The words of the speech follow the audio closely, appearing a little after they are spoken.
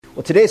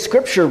Well, today's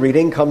scripture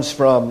reading comes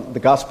from the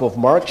Gospel of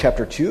Mark,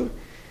 chapter 2,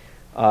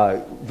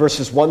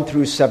 verses 1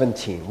 through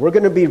 17. We're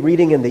going to be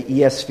reading in the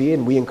ESV,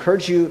 and we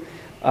encourage you,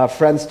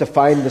 friends, to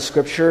find the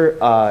scripture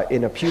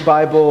in a pew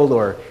Bible,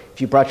 or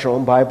if you brought your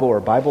own Bible or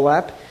Bible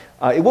app.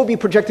 It will be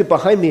projected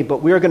behind me,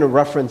 but we are going to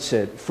reference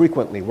it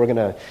frequently. We're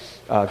going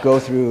to go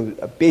through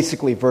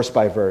basically verse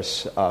by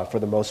verse for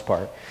the most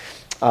part.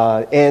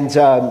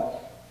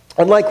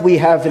 Unlike we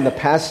have in the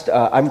past,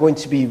 I'm going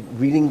to be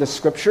reading the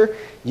scripture.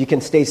 You can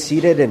stay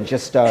seated and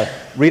just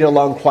read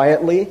along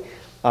quietly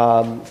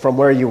from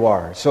where you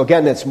are. So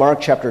again, it's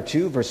Mark chapter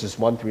 2, verses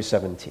 1 through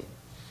 17.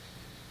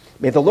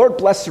 May the Lord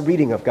bless the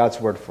reading of God's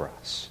word for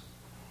us.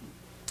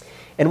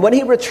 And when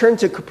he returned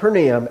to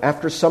Capernaum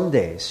after some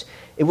days,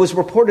 it was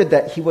reported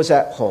that he was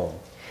at home.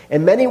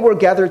 And many were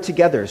gathered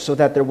together so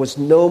that there was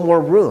no more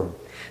room,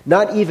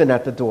 not even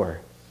at the door.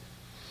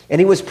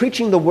 And he was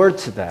preaching the word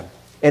to them.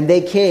 And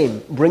they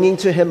came, bringing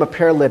to him a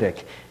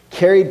paralytic,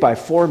 carried by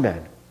 4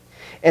 men.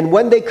 And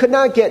when they could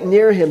not get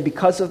near him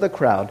because of the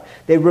crowd,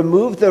 they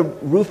removed the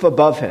roof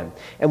above him.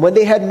 And when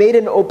they had made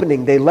an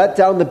opening, they let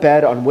down the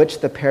bed on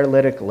which the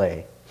paralytic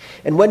lay.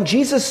 And when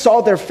Jesus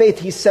saw their faith,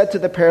 he said to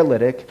the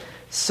paralytic,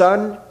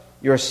 "Son,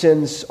 your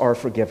sins are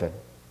forgiven."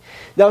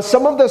 Now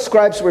some of the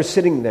scribes were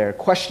sitting there,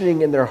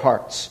 questioning in their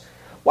hearts,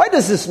 "Why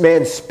does this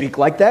man speak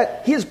like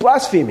that? He is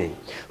blaspheming.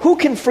 Who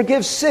can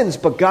forgive sins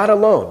but God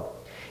alone?"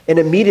 And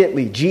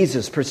immediately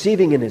Jesus,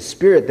 perceiving in his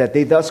spirit that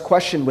they thus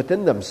questioned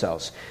within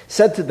themselves,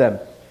 said to them,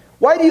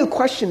 "Why do you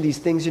question these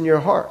things in your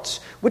hearts?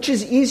 Which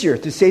is easier,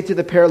 to say to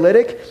the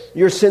paralytic,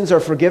 'Your sins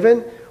are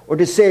forgiven,' or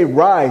to say,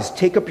 'Rise,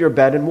 take up your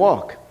bed and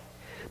walk'?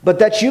 But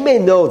that you may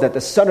know that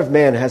the Son of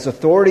Man has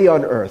authority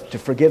on earth to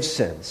forgive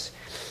sins."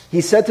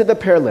 He said to the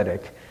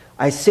paralytic,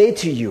 "I say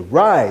to you,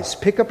 rise,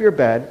 pick up your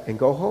bed, and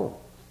go home."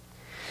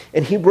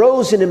 And he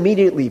rose and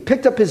immediately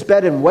picked up his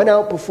bed and went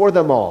out before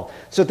them all,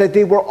 so that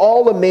they were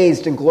all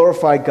amazed and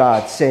glorified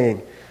God,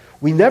 saying,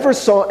 "We never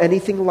saw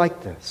anything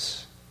like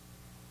this."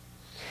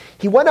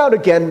 He went out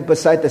again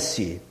beside the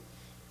sea,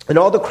 and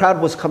all the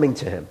crowd was coming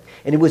to him,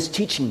 and he was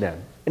teaching them.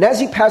 And as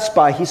he passed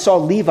by, he saw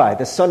Levi,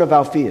 the son of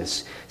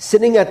Alphaeus,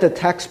 sitting at the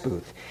tax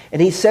booth,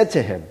 and he said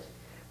to him,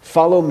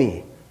 "Follow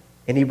me."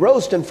 And he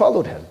rose and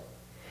followed him.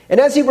 And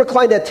as he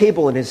reclined at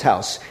table in his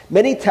house,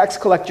 many tax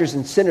collectors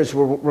and sinners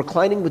were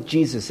reclining with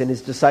Jesus and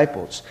his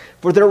disciples,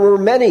 for there were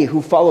many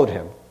who followed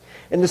him.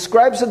 And the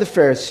scribes of the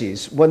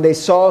Pharisees, when they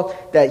saw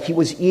that he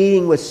was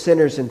eating with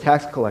sinners and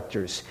tax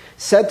collectors,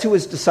 said to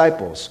his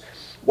disciples,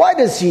 "Why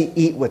does he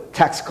eat with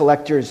tax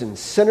collectors and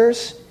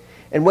sinners?"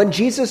 And when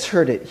Jesus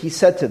heard it, he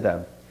said to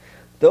them,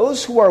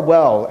 "Those who are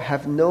well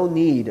have no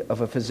need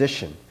of a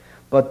physician,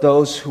 but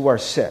those who are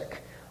sick.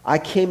 I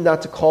came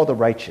not to call the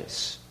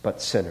righteous,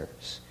 but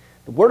sinners."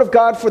 The word of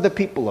God for the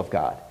people of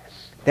God.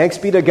 Thanks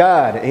be to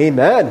God.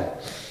 Amen.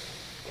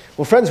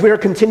 Well, friends, we are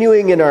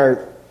continuing in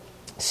our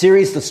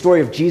series, The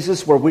Story of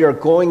Jesus, where we are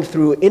going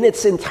through in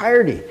its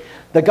entirety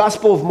the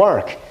Gospel of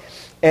Mark.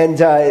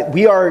 And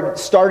we are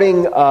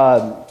starting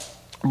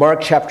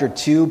Mark chapter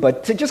 2,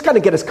 but to just kind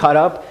of get us caught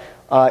up,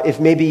 if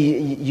maybe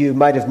you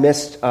might have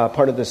missed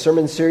part of the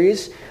sermon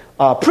series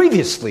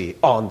previously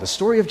on The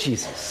Story of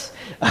Jesus.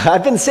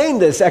 I've been saying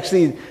this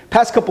actually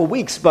past couple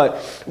weeks, but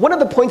one of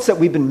the points that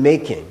we've been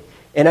making,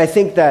 and I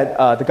think that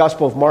the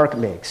Gospel of Mark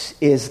makes,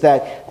 is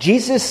that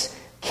Jesus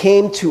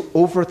came to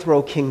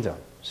overthrow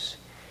kingdoms.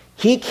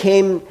 He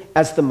came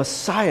as the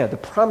Messiah, the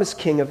promised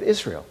King of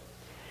Israel.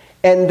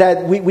 And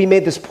that we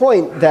made this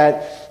point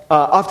that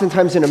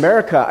oftentimes in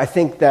America, I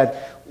think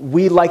that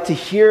we like to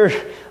hear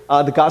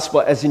the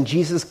gospel as in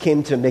Jesus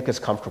came to make us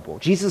comfortable.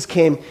 Jesus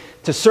came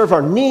to serve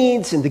our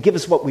needs and to give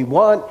us what we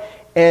want,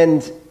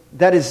 and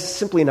that is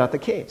simply not the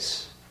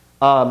case.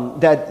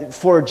 That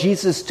for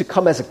Jesus to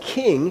come as a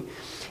king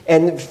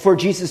and for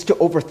Jesus to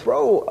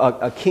overthrow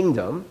a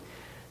kingdom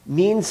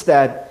means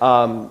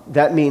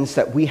that means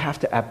that we have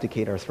to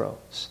abdicate our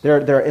thrones.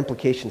 There are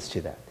implications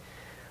to that.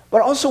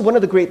 But also one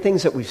of the great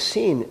things that we've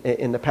seen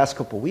in the past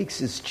couple of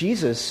weeks is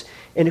Jesus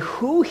and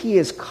who he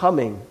is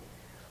coming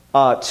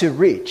to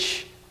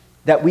reach.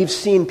 That we've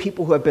seen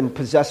people who have been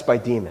possessed by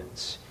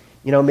demons.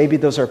 You know, maybe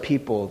those are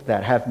people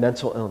that have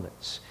mental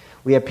illness.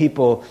 We have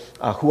people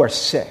who are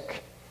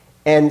sick.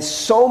 And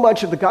so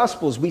much of the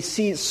Gospels, we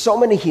see so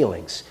many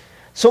healings.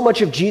 So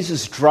much of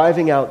Jesus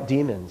driving out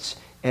demons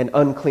and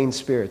unclean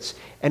spirits.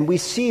 And we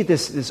see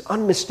this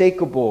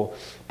unmistakable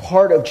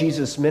part of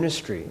Jesus'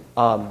 ministry.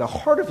 The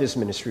heart of his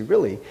ministry,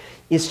 really,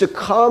 is to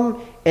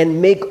come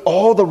and make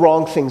all the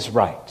wrong things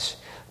right.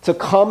 To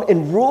come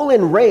and rule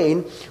and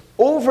reign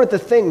over the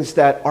things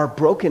that are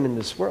broken in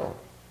this world.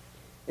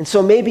 And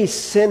so maybe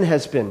sin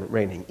has been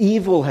reigning.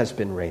 Evil has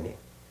been reigning.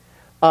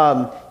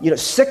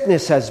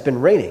 Sickness has been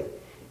reigning.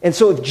 And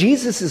so if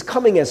Jesus is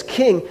coming as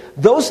king,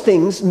 those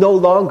things no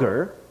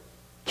longer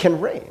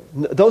can reign.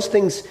 Those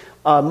things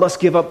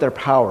must give up their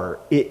power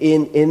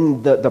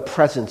in the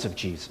presence of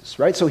Jesus,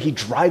 right? So he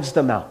drives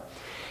them out.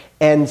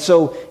 And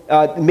so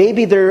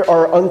maybe there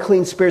are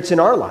unclean spirits in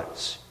our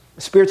lives,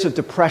 spirits of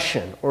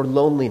depression or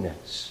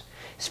loneliness,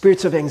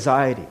 spirits of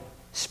anxiety,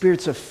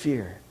 spirits of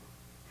fear.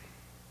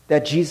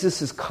 that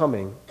Jesus is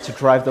coming to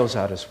drive those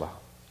out as well.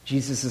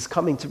 Jesus is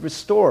coming to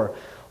restore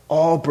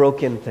all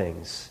broken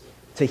things,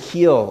 to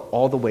heal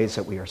all the ways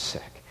that we are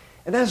sick.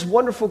 And that is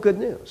wonderful good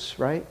news,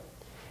 right?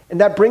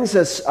 And that brings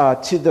us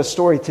to the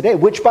story today,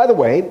 which, by the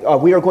way,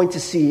 we are going to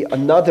see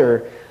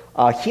another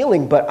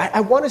healing, but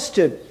I want us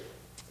to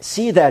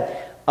see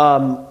that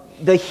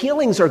the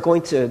healings are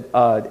going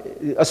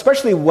to,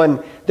 especially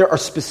when there are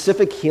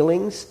specific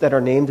healings that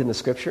are named in the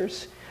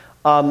Scriptures,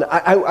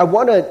 I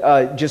want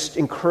to just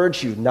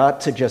encourage you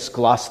not to just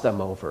gloss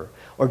them over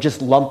or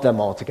just lump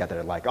them all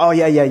together like, oh,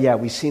 yeah,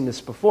 we've seen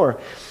this before.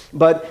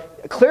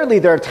 But clearly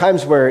there are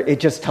times where it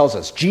just tells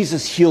us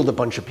Jesus healed a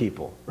bunch of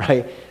people,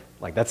 right?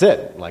 Like, that's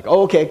it. Like,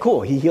 oh, okay,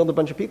 cool. He healed a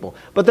bunch of people.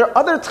 But there are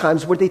other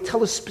times where they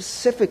tell us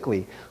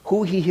specifically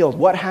who he healed,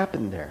 what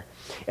happened there.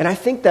 And I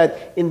think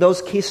that in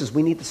those cases,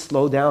 we need to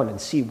slow down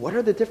and see what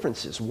are the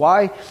differences.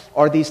 Why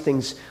are these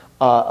things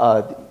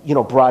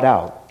brought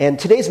out? And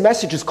today's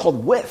message is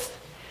called With.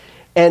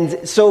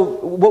 And so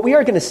what we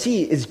are going to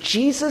see is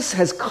Jesus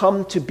has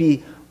come to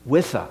be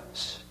with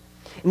us.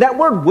 And that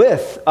word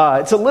with,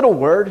 it's a little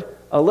word,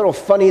 a little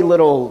funny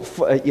little,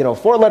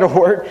 four-letter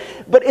word,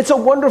 but it's a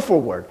wonderful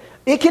word.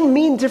 It can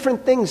mean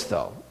different things,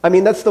 though. I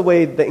mean, that's the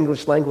way the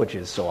English language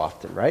is so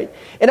often, right?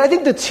 And I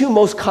think the two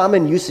most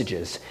common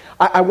usages,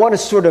 I want to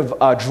sort of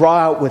draw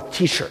out with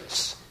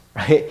T-shirts,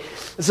 right?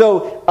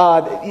 So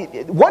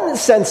one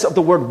sense of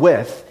the word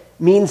with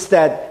means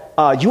that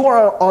you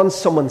are on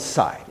someone's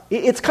side.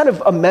 It's kind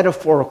of a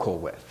metaphorical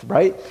with,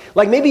 right?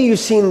 Like maybe you've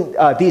seen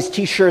these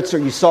T-shirts or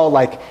you saw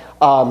like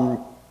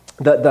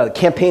the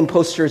campaign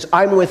posters,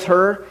 I'm with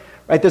her,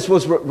 right? This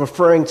was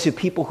referring to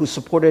people who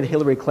supported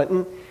Hillary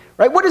Clinton.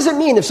 Right? What does it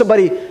mean if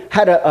somebody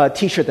had a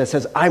T-shirt that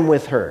says, I'm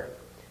with her?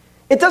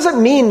 It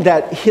doesn't mean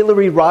that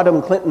Hillary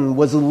Rodham Clinton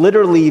was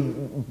literally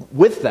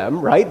with them,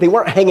 right? They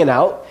weren't hanging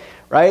out,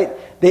 right?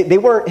 They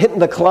weren't hitting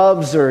the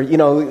clubs or,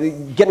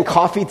 getting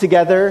coffee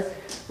together,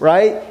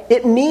 right?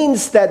 It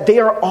means that they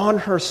are on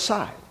her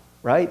side,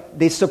 right?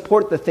 They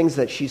support the things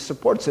that she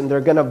supports and they're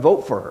going to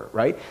vote for her,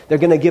 right? They're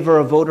going to give her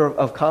a vote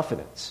of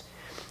confidence.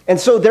 And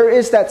so there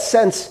is that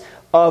sense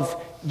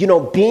of,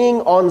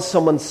 being on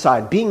someone's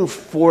side, being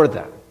for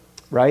them.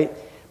 Right?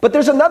 But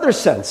there's another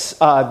sense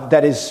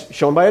that is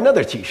shown by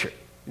another T-shirt.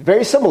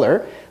 Very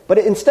similar, but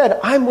instead,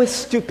 I'm with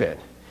stupid.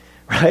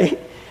 Right?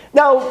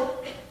 Now,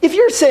 if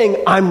you're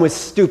saying I'm with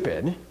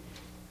stupid,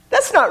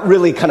 that's not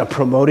really kind of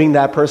promoting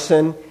that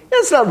person.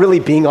 That's not really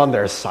being on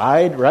their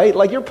side, right?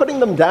 Like you're putting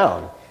them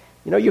down.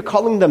 You're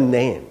calling them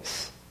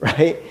names,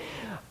 right?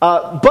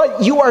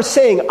 But you are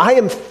saying, I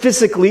am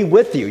physically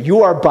with you.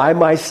 You are by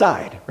my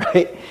side,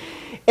 right?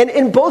 And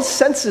in both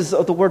senses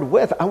of the word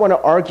with, I want to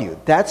argue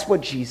that's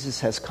what Jesus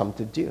has come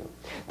to do.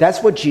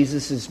 That's what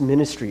Jesus'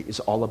 ministry is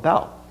all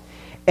about.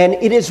 And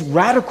it is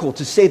radical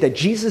to say that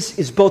Jesus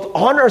is both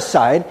on our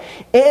side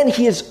and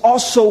he is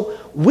also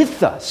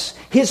with us.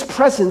 His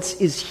presence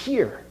is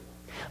here,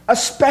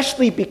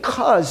 especially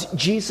because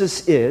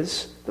Jesus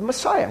is the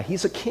Messiah.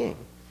 He's a king,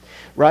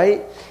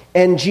 right?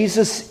 And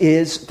Jesus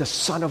is the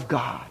Son of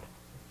God.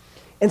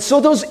 And so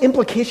those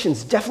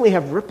implications definitely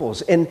have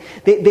ripples. And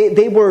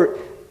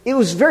it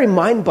was very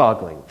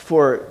mind-boggling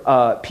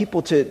for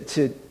people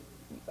to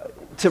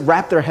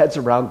wrap their heads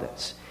around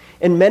this.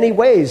 In many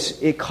ways,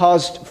 it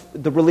caused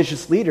the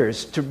religious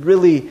leaders to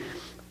really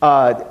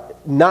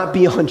not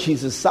be on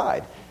Jesus'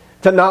 side,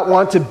 to not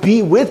want to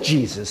be with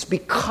Jesus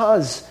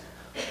because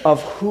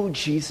of who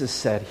Jesus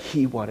said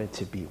he wanted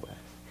to be with.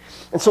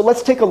 And so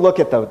let's take a look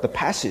at the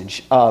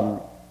passage.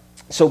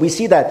 So we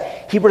see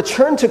that he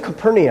returned to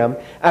Capernaum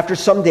after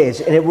some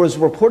days, and it was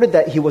reported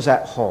that he was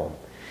at home.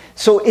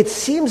 So it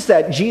seems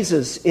that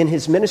Jesus, in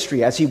his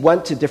ministry, as he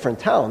went to different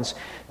towns,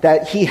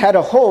 that he had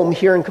a home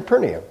here in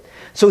Capernaum.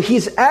 So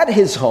he's at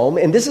his home,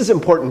 and this is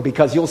important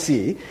because you'll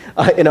see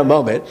in a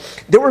moment,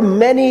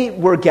 many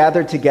were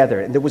gathered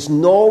together, and there was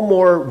no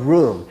more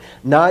room,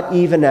 not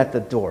even at the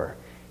door.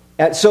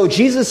 And so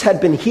Jesus had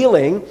been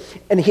healing,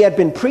 and he had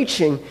been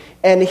preaching,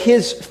 and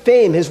his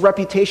fame, his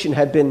reputation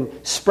had been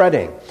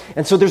spreading.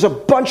 And so there's a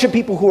bunch of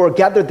people who are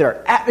gathered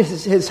there at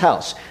his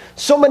house.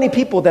 So many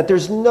people that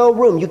there's no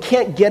room. You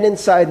can't get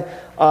inside.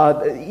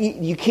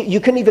 You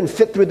couldn't even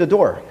fit through the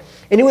door.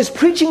 And he was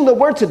preaching the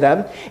word to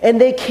them, and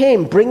they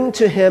came, bringing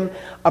to him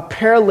a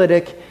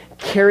paralytic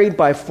carried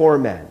by 4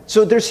 men.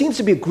 So there seems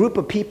to be a group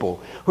of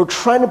people who are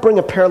trying to bring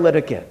a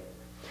paralytic in,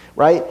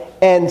 right?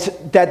 And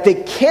that they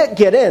can't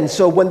get in.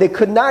 So when they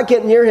could not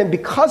get near him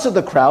because of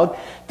the crowd,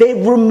 they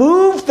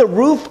removed the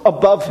roof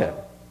above him.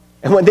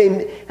 And when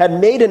they had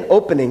made an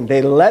opening,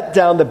 they let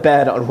down the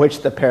bed on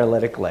which the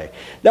paralytic lay.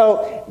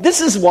 Now,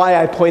 this is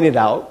why I pointed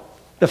out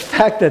the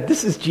fact that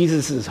this is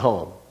Jesus'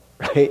 home,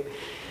 right?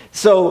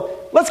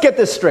 So let's get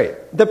this straight.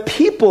 The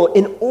people,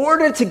 in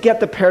order to get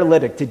the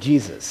paralytic to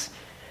Jesus,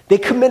 they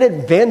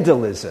committed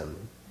vandalism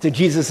to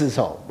Jesus'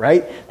 home,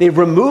 right? They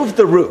removed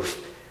the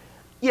roof.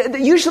 Yeah,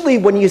 usually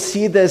when you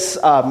see this,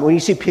 when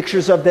you see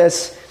pictures of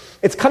this,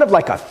 It's kind of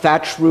like a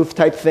thatch roof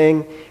type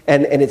thing,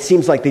 and it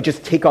seems like they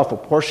just take off a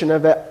portion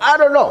of it. I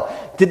don't know.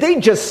 Did they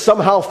just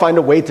somehow find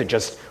a way to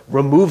just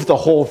remove the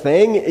whole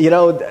thing?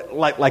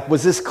 Like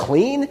was this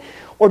clean?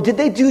 Or did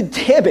they do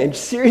damage,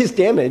 serious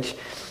damage,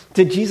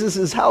 to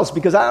Jesus' house?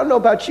 Because I don't know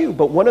about you,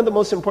 but one of the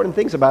most important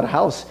things about a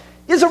house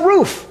is a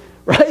roof,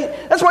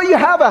 right? That's why you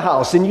have a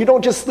house, and you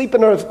don't just sleep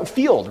in a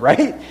field,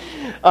 right?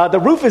 The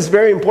roof is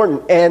very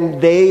important,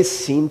 and they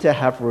seem to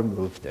have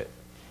removed it.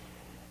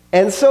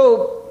 And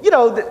so,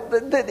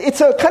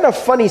 it's a kind of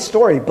funny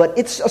story, but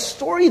it's a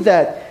story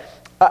that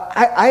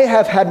I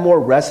have had more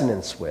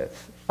resonance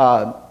with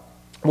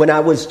when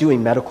I was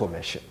doing medical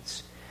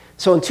missions.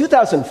 So in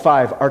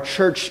 2005, our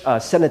church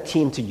sent a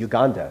team to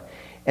Uganda,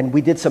 and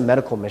we did some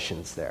medical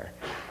missions there.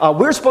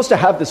 We were supposed to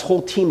have this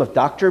whole team of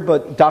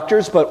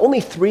doctors, but only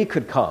 3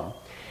 could come.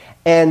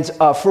 And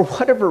for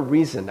whatever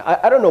reason,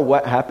 I don't know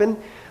what happened,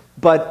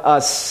 but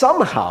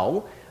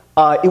somehow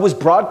it was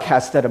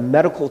broadcast that a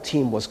medical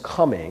team was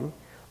coming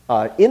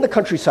in the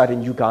countryside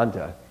in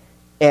Uganda,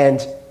 and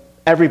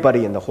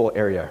everybody in the whole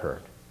area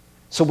heard.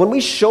 So when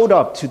we showed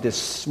up to this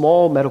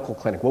small medical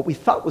clinic, what we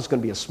thought was going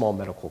to be a small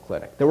medical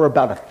clinic, there were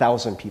about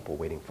 1,000 people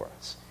waiting for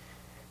us.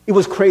 It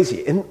was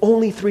crazy, and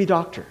only 3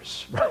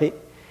 doctors, right?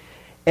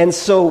 And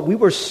so we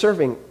were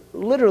serving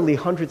literally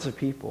hundreds of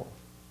people.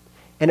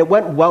 And it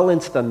went well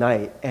into the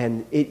night,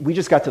 and we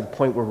just got to the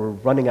point where we were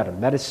running out of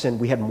medicine.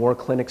 We had more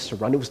clinics to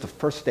run. It was the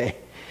first day.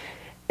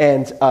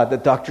 And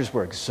the doctors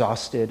were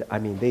exhausted. I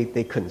mean,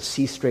 they couldn't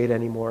see straight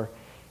anymore.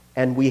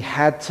 And we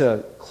had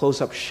to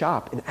close up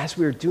shop. And as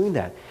we were doing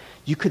that,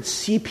 you could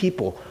see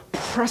people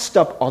pressed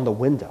up on the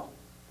window.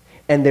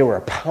 And they were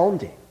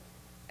pounding.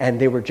 And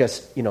they were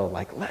just,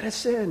 like, let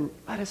us in,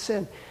 let us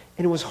in.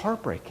 And it was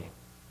heartbreaking.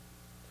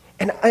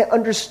 And I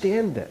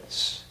understand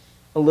this,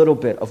 a little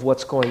bit of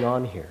what's going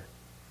on here.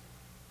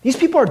 These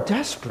people are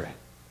desperate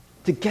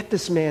to get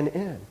this man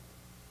in.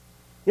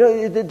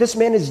 This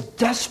man is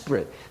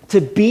desperate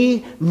to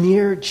be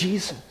near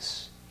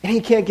Jesus, and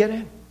he can't get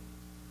in,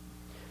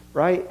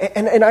 right?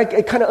 And I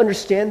kind of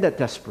understand that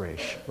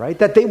desperation, right?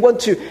 That they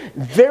want to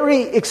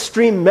very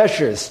extreme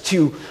measures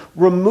to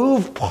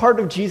remove part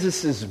of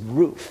Jesus'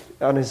 roof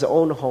on his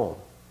own home,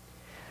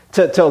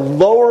 to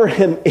lower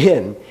him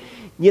in.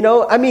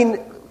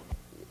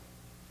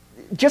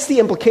 Just the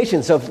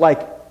implications of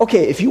like,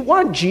 okay, if you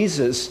want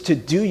Jesus to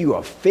do you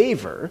a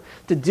favor,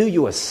 to do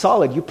you a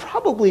solid, you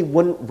probably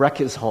wouldn't wreck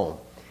his home.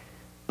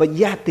 But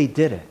yet they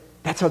did it.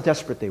 That's how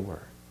desperate they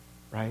were,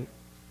 right?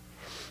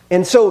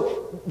 And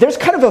so there's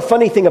kind of a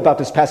funny thing about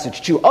this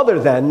passage too, other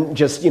than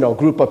just, a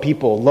group of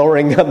people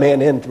lowering a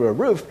man in through a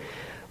roof.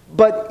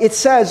 But it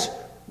says,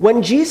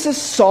 when Jesus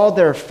saw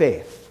their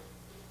faith,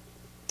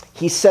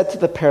 he said to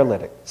the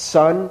paralytic,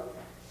 "Son,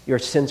 your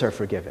sins are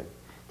forgiven."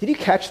 Did you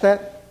catch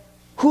that?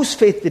 Whose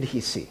faith did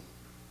he see?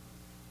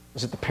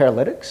 Was it the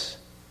paralytics?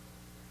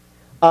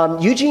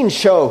 Eugene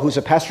Cho, who's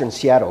a pastor in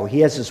Seattle, he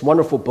has this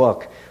wonderful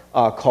book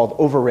called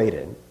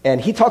Overrated. And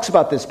he talks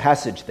about this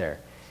passage there.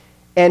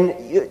 And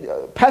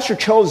Pastor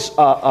Cho's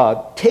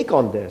take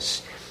on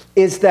this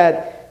is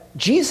that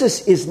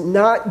Jesus is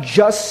not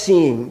just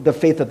seeing the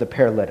faith of the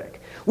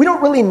paralytic. We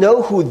don't really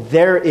know who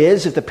there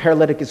is, if the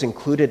paralytic is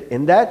included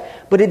in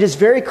that, but it is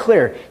very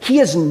clear. He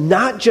is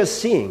not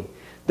just seeing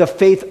the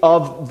faith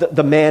of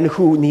the man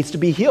who needs to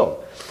be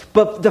healed,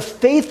 but the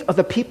faith of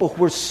the people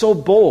who were so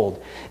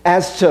bold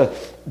as to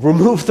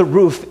remove the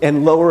roof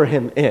and lower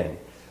him in,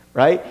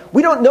 right?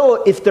 We don't know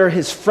if they're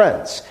his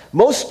friends.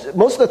 Most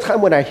of the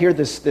time when I hear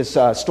this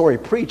story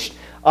preached,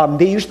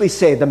 they usually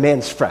say the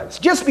man's friends,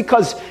 just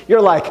because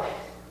you're like,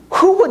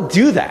 who would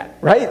do that,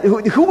 right?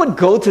 Who would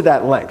go to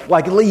that length?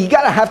 Like, you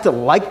gotta have to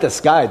like this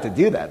guy to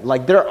do that.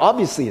 Like, they're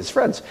obviously his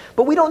friends,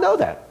 but we don't know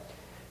that.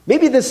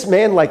 Maybe this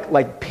man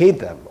like paid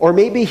them, or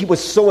maybe he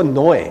was so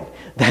annoying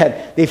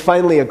that they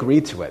finally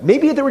agreed to it.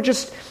 Maybe there were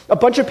just a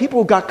bunch of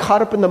people who got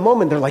caught up in the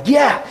moment. They're like,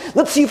 yeah,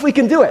 let's see if we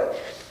can do it.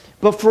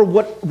 But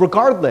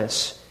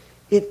regardless,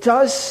 it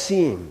does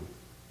seem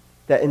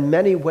that in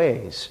many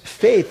ways,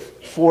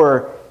 faith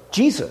for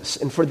Jesus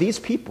and for these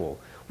people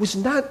was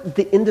not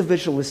the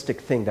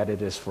individualistic thing that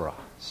it is for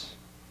us.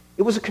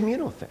 It was a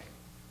communal thing.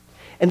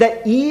 And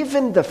that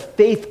even the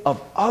faith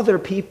of other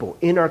people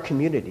in our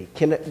community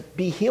can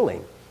be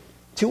healing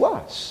to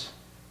us.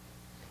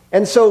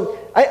 And so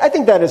I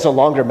think that is a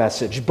longer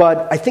message,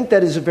 but I think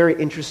that is a very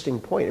interesting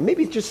point. And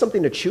maybe it's just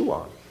something to chew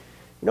on.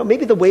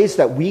 Maybe the ways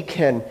that we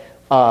can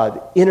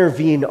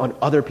intervene on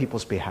other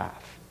people's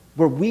behalf,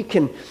 where we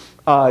can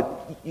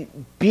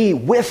be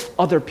with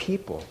other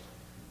people,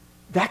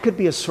 that could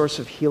be a source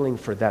of healing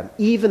for them,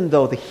 even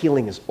though the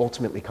healing is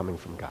ultimately coming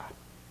from God,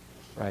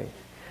 right?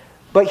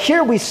 But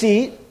here we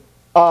see,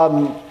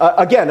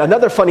 again,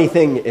 another funny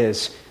thing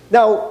is,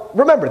 now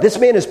remember, this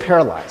man is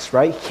paralyzed,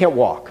 right? He can't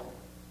walk.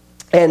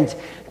 And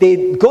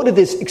they go to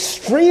this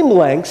extreme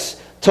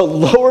lengths to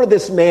lower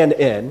this man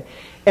in.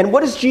 And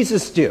what does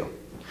Jesus do?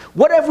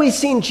 What have we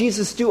seen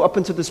Jesus do up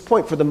until this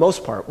point for the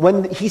most part?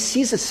 When he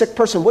sees a sick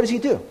person, what does he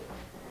do?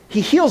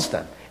 He heals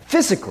them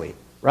physically,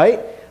 right?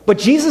 But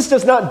Jesus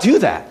does not do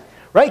that.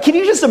 right? Can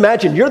you just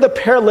imagine? You're the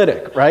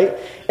paralytic, right?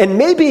 And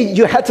maybe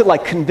you had to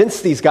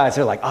convince these guys.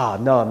 They're like, oh,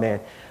 no, man.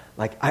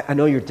 I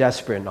know you're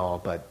desperate and all,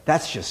 but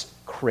that's just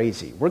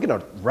crazy. We're going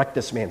to wreck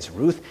this man's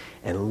roof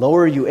and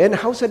lower you in.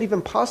 How is that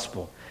even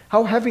possible?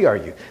 How heavy are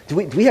you? Do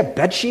we have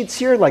bed sheets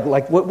here? What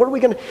are we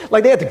going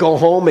to... they had to go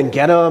home and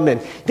get them,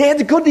 and they had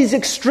to go to these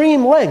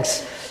extreme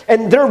lengths.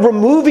 And they're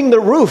removing the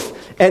roof.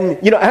 And,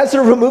 as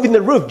they're removing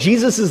the roof,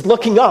 Jesus is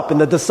looking up,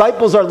 and the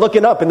disciples are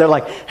looking up, and they're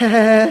like,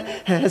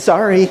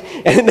 sorry.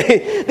 And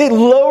they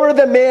lower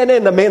the man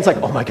in. The man's like,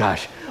 oh my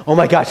gosh,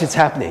 it's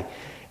happening.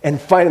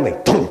 And finally,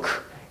 thunk.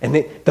 And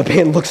the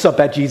man looks up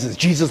at Jesus.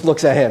 Jesus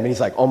looks at him, and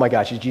he's like, oh my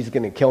gosh, is Jesus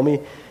going to kill me?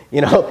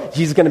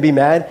 Jesus going to be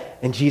mad?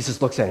 And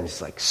Jesus looks at him,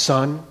 he's like,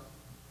 son.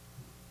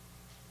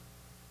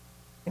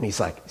 And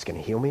he's like, he's going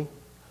to heal me?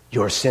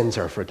 Your sins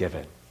are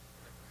forgiven.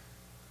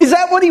 Is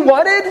that what he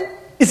wanted?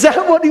 Is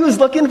that what he was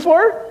looking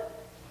for?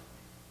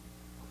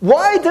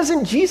 Why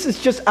doesn't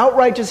Jesus just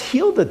outright just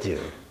heal the dude?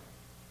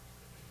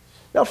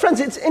 Now, friends,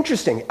 it's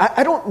interesting.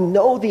 I don't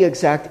know the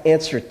exact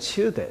answer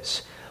to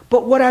this.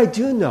 But what I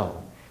do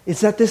know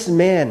is that this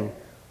man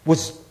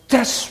was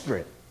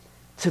desperate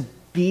to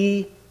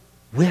be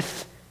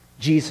with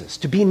Jesus,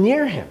 to be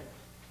near him,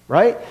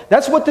 right?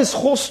 That's what this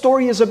whole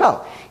story is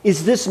about,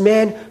 is this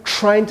man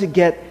trying to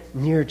get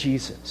near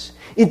Jesus.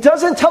 It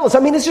doesn't tell us.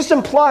 It's just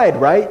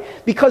implied, right?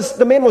 Because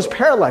the man was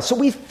paralyzed. So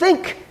we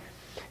think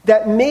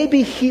that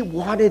maybe he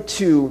wanted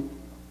to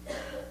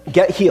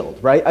get healed,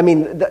 right?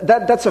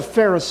 That's a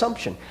fair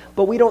assumption.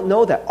 But we don't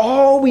know that.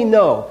 All we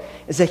know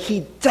is that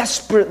he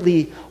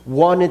desperately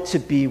wanted to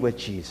be with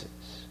Jesus.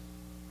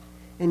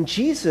 And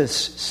Jesus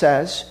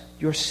says,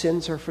 your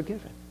sins are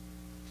forgiven.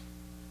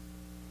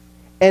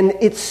 And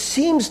it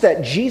seems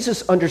that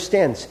Jesus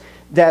understands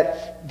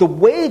that the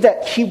way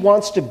that he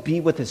wants to be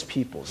with his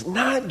people is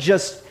not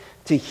just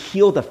to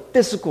heal the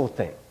physical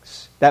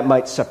things that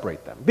might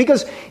separate them.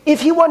 Because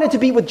if he wanted to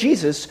be with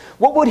Jesus,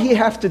 what would he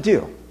have to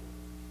do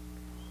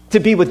to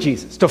be with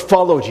Jesus, to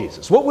follow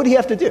Jesus? What would he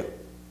have to do?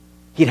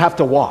 He'd have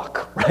to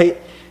walk, right?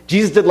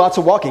 Jesus did lots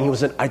of walking. He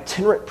was an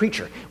itinerant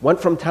preacher,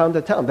 went from town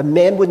to town. The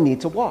man would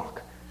need to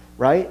walk,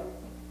 right?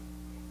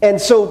 And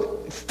so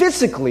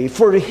physically,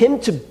 for him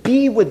to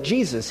be with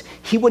Jesus,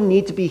 he would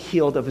need to be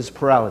healed of his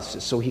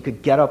paralysis so he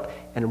could get up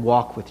and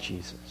walk with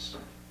Jesus.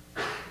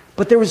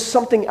 But there was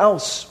something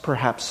else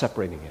perhaps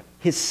separating him,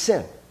 his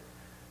sin,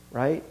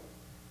 right?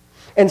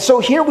 And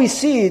so here we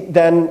see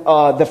then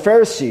the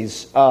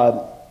Pharisees,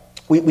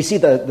 we see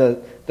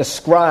the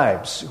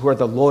scribes who are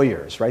the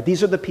lawyers, right?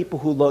 These are the people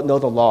who know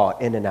the law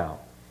in and out.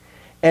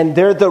 And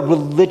they're the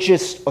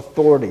religious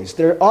authorities.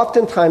 They're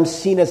oftentimes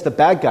seen as the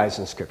bad guys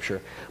in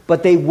Scripture,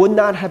 but they would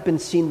not have been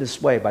seen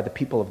this way by the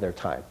people of their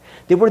time.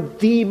 They were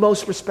the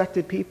most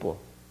respected people.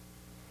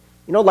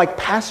 Like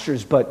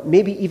pastors, but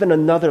maybe even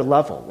another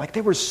level.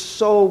 They were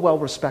so well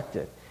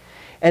respected.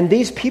 And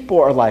these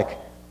people are like,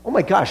 oh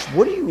my gosh,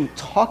 what are you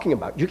talking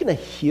about? You're going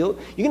to heal?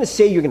 You're going to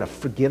say you're going to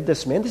forgive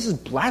this man? This is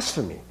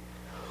blasphemy.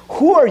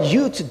 Who are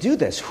you to do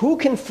this? Who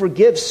can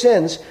forgive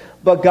sins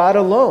but God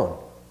alone?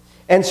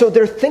 And so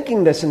they're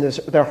thinking this in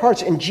their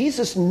hearts, and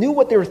Jesus knew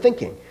what they were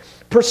thinking,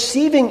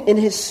 perceiving in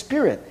his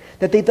spirit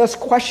that they thus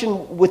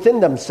question within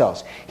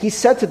themselves. He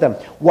said to them,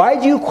 why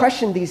do you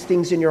question these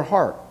things in your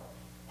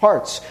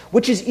hearts?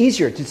 Which is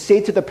easier, to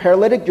say to the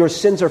paralytic, your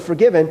sins are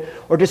forgiven,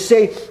 or to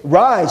say,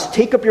 rise,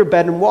 take up your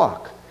bed and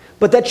walk?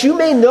 But that you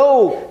may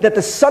know that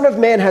the Son of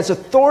Man has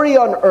authority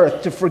on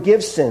earth to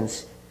forgive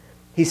sins,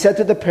 he said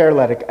to the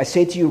paralytic, I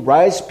say to you,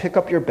 rise, pick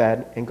up your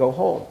bed, and go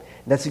home.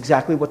 And that's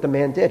exactly what the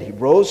man did. He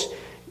rose,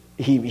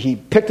 he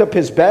picked up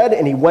his bed,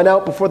 and he went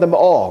out before them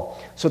all,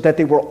 so that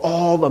they were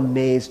all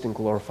amazed and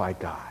glorified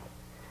God,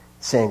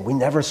 saying, we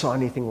never saw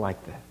anything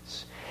like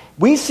this.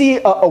 We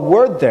see a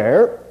word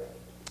there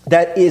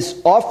that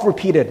is oft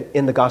repeated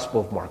in the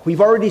Gospel of Mark.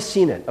 We've already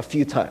seen it a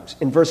few times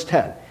in verse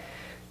 10.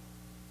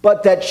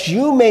 But that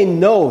you may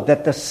know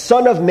that the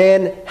Son of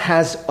Man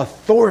has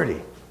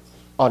authority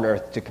on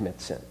earth to commit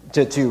sin,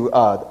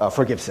 to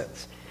forgive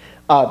sins.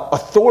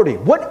 Authority.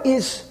 What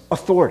is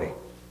authority?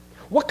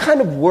 What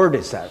kind of word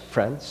is that,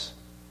 friends?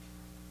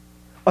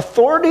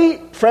 Authority,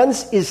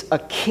 friends, is a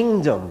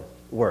kingdom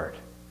word.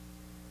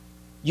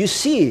 You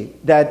see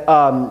that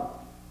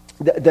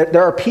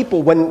there are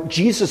people, when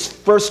Jesus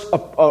first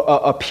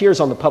appears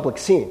on the public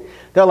scene,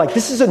 they're like,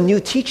 this is a new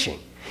teaching.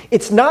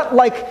 It's not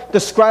like the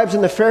scribes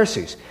and the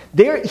Pharisees.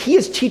 He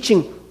is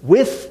teaching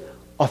with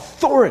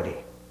authority.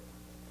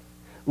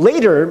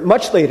 Later,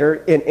 much later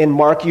in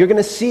Mark, you're going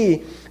to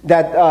see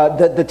that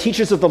the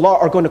teachers of the law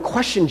are going to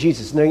question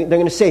Jesus. And they're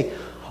going to say,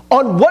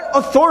 on what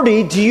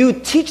authority do you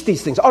teach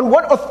these things? On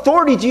what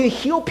authority do you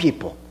heal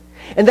people?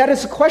 And that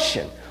is the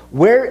question.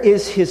 Where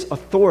is his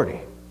authority?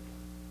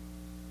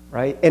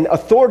 Right? And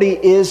authority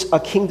is a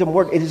kingdom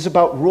word. It is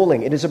about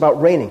ruling. It is about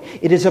reigning.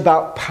 It is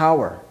about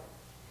power.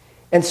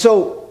 And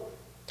so,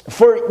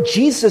 for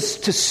Jesus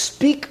to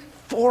speak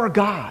for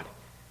God,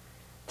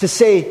 to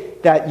say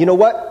that, you know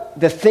what?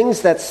 The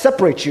things that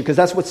separate you, because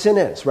that's what sin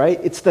is, right?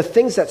 It's the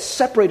things that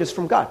separate us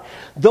from God.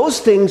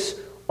 Those things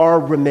are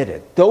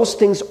remitted. Those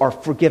things are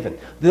forgiven.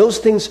 Those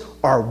things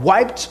are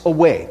wiped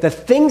away. The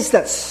things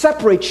that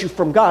separate you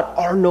from God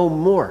are no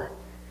more.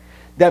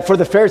 That for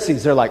the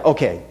Pharisees, they're like,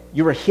 okay,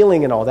 you were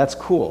healing and all, that's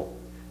cool,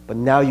 but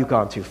now you've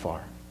gone too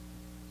far.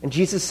 And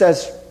Jesus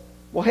says,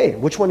 well, hey,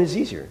 which one is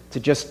easier?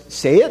 To just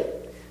say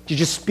it? To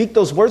just speak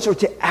those words, or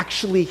to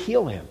actually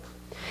heal him?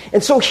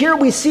 And so here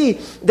we see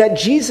that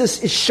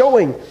Jesus is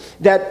showing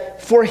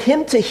that for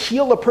him to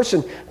heal a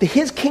person, that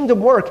his kingdom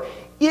work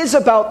is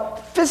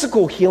about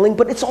physical healing,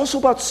 but it's also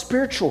about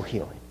spiritual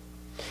healing.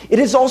 It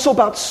is also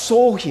about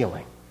soul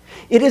healing.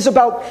 It is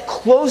about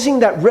closing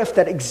that rift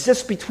that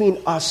exists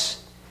between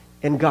us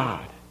and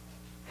God.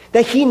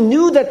 That he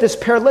knew that this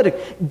paralytic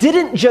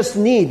didn't just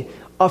need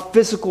a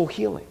physical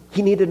healing.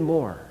 He needed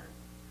more,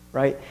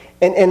 right?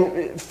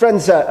 And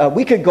friends,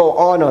 we could go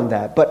on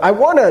that, but I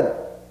want to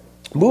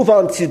move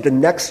on to the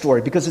next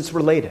story because it's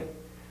related.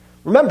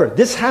 Remember,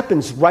 this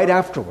happens right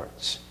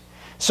afterwards.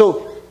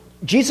 So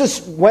Jesus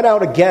went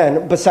out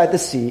again beside the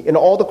sea, and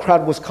all the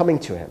crowd was coming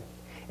to him,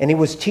 and he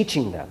was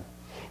teaching them.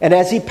 And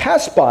as he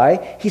passed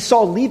by, he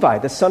saw Levi,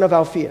 the son of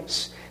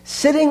Alphaeus,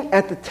 sitting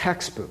at the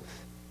tax booth.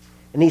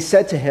 And he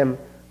said to him,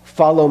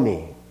 "Follow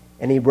me."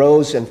 And he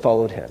rose and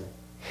followed him.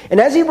 And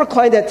as he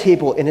reclined at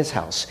table in his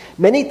house,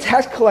 many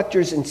tax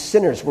collectors and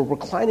sinners were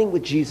reclining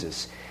with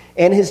Jesus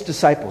and his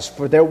disciples,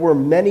 for there were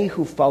many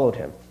who followed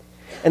him.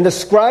 And the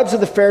scribes of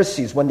the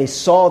Pharisees, when they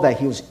saw that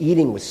he was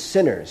eating with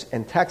sinners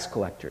and tax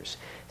collectors,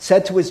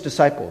 said to his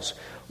disciples,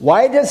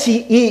 "Why does he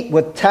eat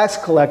with tax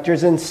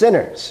collectors and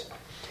sinners?"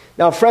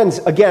 Now, friends,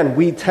 again,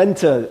 we tend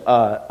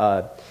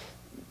to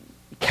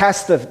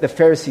cast the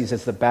Pharisees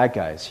as the bad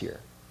guys here.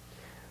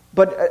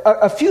 But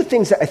a few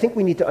things that I think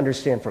we need to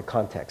understand for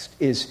context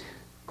is,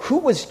 who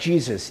was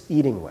Jesus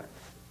eating with?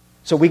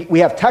 So we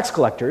have tax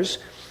collectors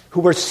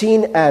who were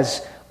seen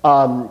as,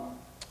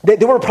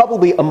 they were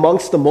probably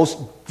amongst the most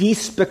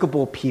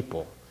despicable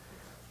people.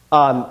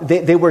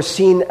 They were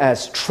seen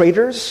as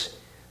traitors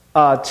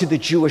to the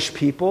Jewish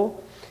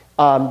people.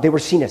 They were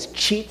seen as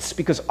cheats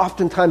because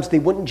oftentimes they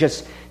wouldn't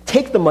just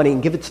take the money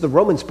and give it to the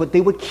Romans, but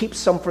they would keep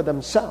some for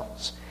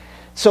themselves.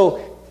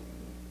 So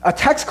a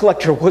tax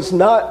collector was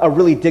not a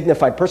really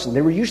dignified person.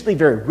 They were usually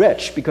very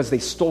rich because they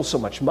stole so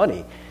much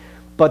money,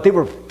 but they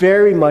were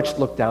very much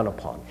looked down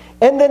upon.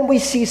 And then we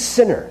see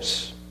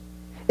sinners.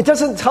 It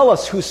doesn't tell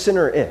us who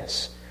sinner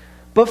is,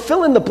 but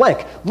fill in the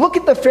blank. Look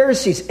at the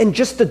Pharisees and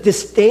just the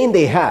disdain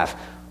they have.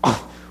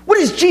 Oh, what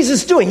is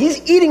Jesus doing?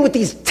 He's eating with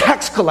these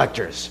tax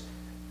collectors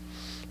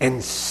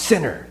and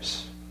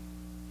sinners.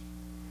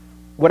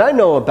 What I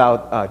know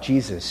about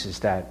Jesus is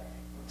that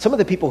some of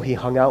the people he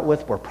hung out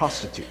with were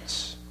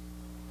prostitutes.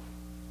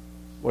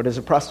 What is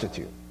a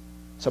prostitute?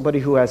 Somebody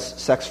who has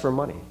sex for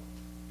money.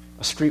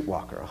 A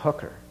streetwalker, a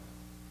hooker.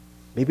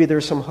 Maybe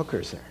there's some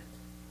hookers there.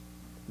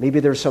 Maybe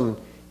there's some,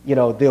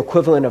 the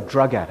equivalent of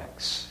drug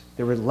addicts.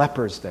 There were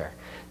lepers there.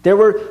 There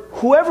were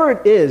whoever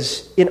it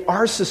is in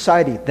our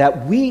society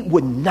that we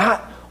would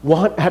not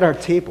want at our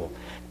table.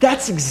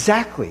 That's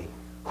exactly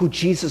who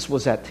Jesus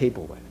was at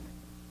table with.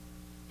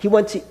 He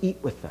went to eat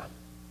with them.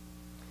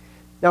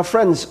 Now,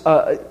 friends,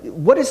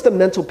 what is the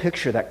mental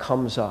picture that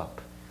comes up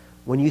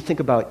when you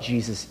think about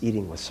Jesus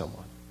eating with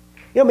someone?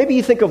 Maybe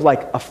you think of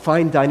like a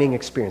fine dining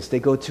experience. They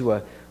go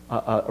to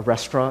a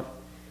restaurant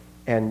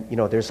and,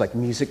 there's like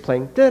music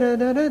playing. They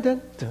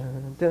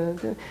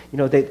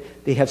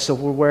have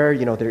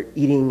silverware, they're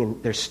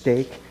eating their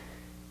steak.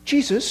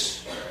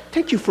 Jesus,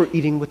 thank you for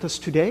eating with us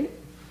today.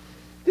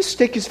 This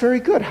steak is very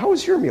good. How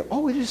was your meal?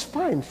 Oh, it is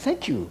fine.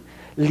 Thank you,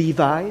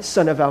 Levi,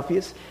 son of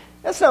Alphaeus.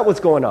 That's not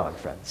what's going on,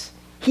 friends.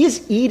 He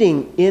is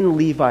eating in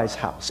Levi's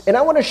house. And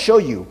I want to show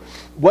you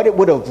what it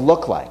would have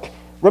looked like.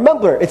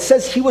 Remember, it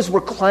says he was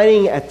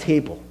reclining at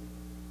table.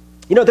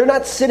 They're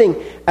not sitting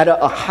at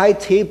a high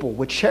table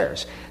with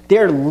chairs.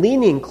 They're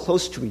leaning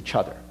close to each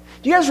other.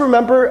 Do you guys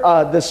remember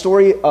the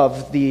story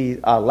of the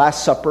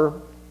Last Supper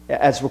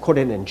as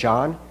recorded in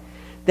John?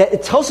 That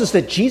it tells us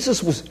that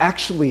Jesus was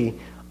actually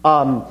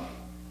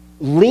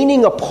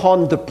leaning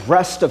upon the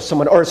breast of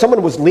someone, or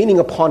someone was leaning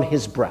upon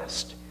his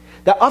breast.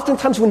 That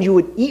oftentimes when you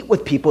would eat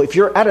with people, if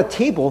you're at a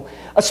table,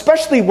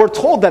 especially we're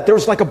told that there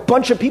was like a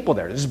bunch of people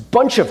there. There's a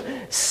bunch of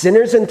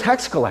sinners and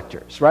tax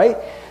collectors, right?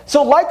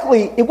 So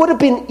likely it would have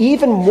been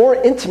even more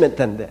intimate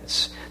than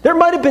this. There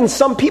might have been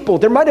some people,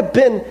 there might have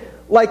been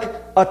like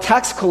a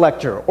tax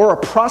collector or a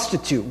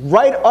prostitute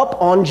right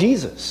up on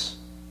Jesus,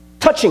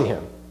 touching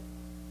him.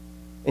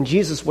 And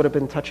Jesus would have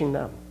been touching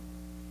them.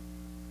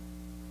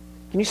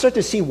 Can you start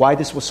to see why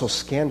this was so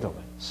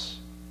scandalous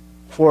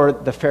for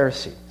the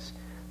Pharisees?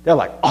 They're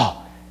like,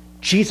 oh,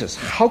 Jesus,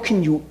 how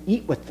can you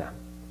eat with them?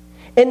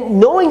 And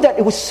knowing that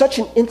it was such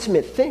an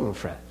intimate thing,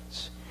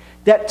 friends,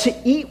 that to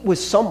eat with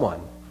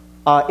someone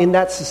in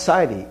that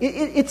society,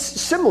 it's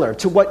similar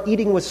to what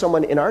eating with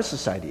someone in our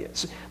society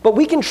is. But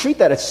we can treat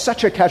that as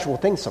such a casual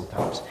thing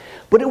sometimes.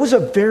 But it was a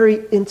very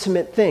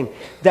intimate thing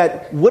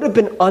that would have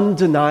been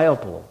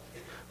undeniable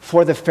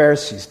for the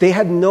Pharisees. They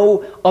had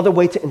no other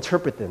way to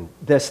interpret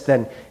this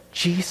than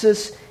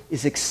Jesus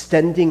is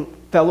extending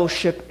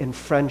fellowship and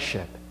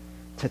friendship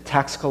to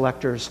tax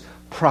collectors,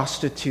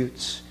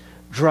 prostitutes,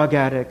 drug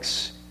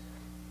addicts,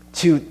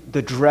 to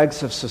the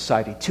dregs of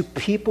society, to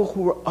people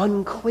who are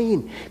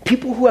unclean,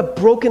 people who have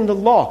broken the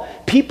law,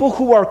 people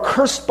who are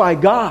cursed by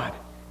God.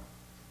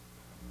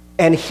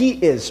 And he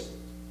is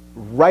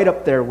right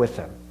up there with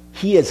them.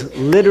 He is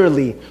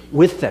literally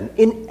with them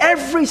in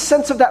every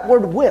sense of that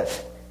word,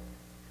 with.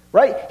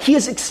 Right? He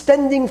is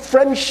extending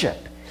friendship.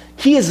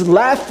 He is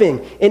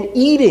laughing and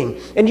eating.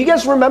 And you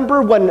guys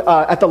remember when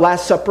at the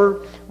Last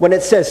Supper, when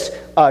it says,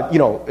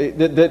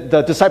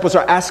 the disciples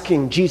are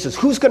asking Jesus,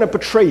 who's going to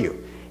betray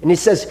you? And he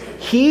says,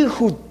 he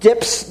who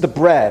dips the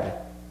bread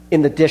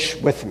in the dish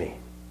with me.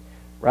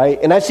 Right?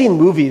 And I've seen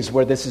movies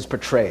where this is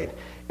portrayed.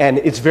 And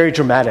it's very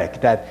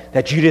dramatic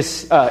that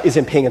Judas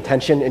isn't paying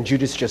attention, and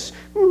Judas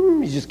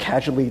he just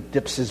casually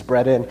dips his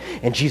bread in,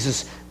 and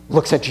Jesus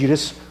looks at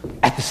Judas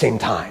at the same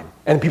time.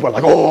 And people are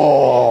like,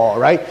 oh,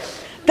 right?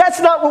 That's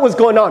not what was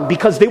going on,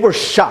 because they were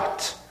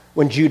shocked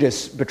when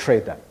Judas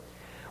betrayed them.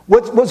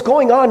 What was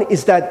going on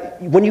is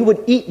that when you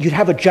would eat, you'd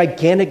have a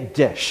gigantic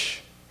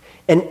dish,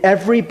 and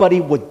everybody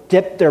would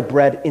dip their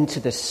bread into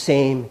the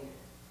same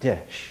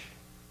dish,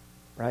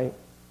 right?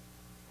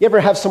 You ever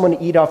have someone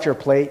eat off your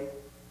plate?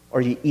 Or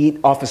you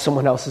eat off of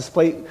someone else's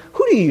plate?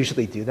 Who do you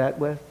usually do that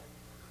with?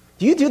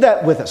 Do you do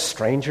that with a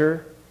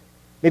stranger?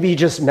 Maybe you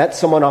just met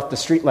someone off the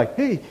street like,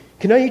 hey,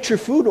 can I eat your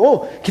food?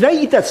 Oh, can I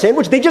eat that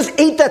sandwich? They just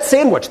ate that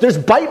sandwich. There's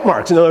bite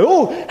marks. And they're like,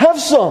 oh,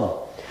 have some.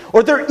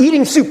 Or they're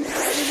eating soup.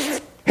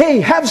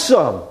 Hey, have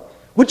some.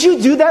 Would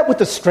you do that with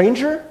a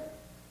stranger?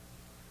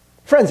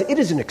 Friends, it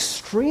is an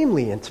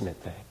extremely intimate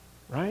thing,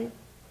 right?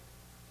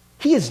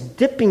 He is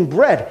dipping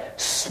bread,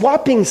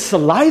 swapping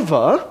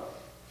saliva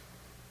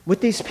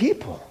with these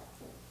people.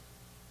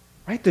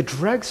 Right? The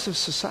dregs of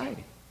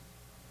society.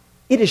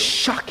 It is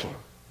shocking.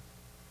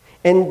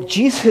 And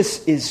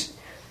Jesus is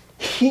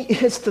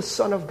the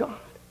Son of God.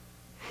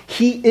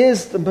 He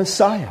is the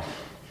Messiah.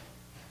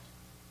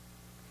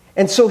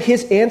 And so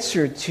his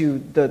answer to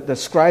the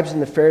scribes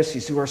and the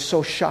Pharisees who are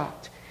so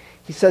shocked,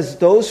 he says,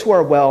 those who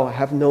are well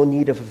have no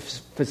need of a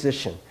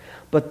physician,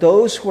 but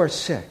those who are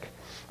sick.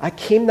 I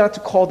came not to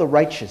call the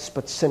righteous,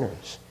 but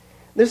sinners.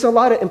 There's a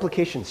lot of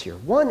implications here.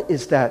 One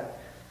is that,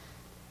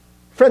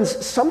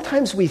 friends,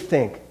 sometimes we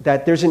think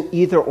that there's an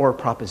either-or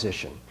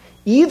proposition.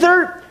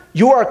 Either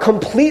you are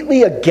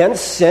completely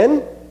against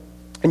sin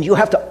and you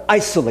have to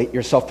isolate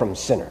yourself from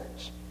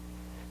sinners.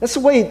 That's the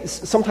way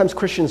sometimes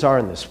Christians are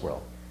in this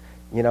world.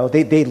 You know,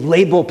 they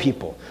label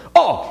people.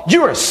 Oh,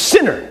 you're a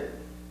sinner.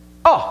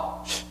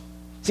 Oh,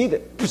 see,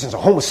 that person's a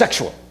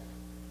homosexual.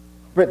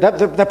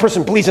 That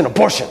person believes in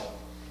abortion.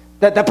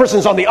 That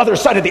person's on the other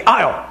side of the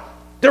aisle.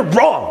 They're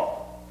wrong.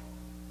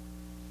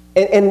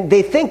 And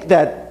they think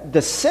that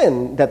the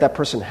sin that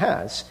person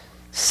has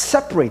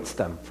separates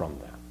them from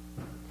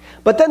them.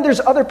 But then there's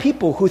other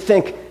people who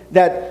think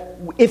that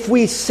if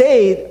we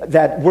say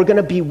that we're going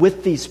to be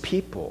with these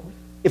people,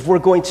 if we're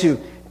going to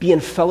be in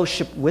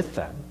fellowship with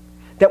them,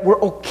 that we're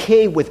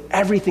okay with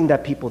everything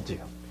that people do,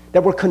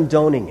 that we're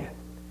condoning it,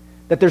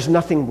 that there's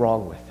nothing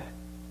wrong with it,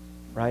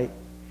 right?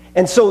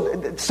 And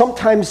so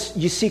sometimes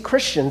you see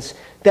Christians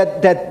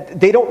that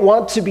they don't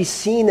want to be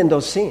seen in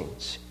those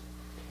scenes.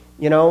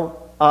 You know,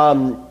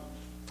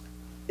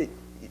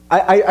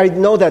 I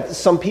know that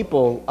some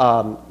people,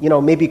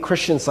 maybe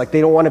Christians, like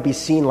they don't want to be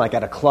seen like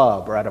at a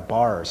club or at a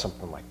bar or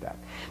something like that.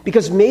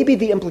 Because maybe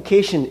the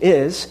implication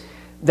is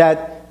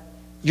that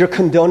you're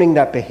condoning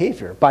that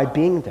behavior by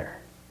being there.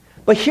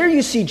 But here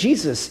you see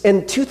Jesus,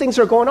 and two things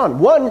are going on.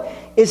 One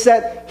is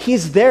that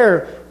he's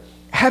there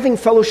having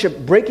fellowship,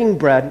 breaking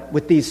bread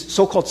with these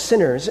so-called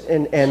sinners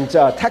and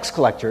tax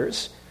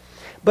collectors.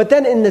 But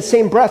then in the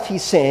same breath,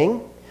 he's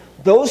saying,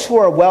 those who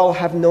are well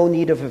have no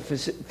need of a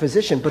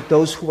physician, but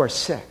those who are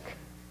sick.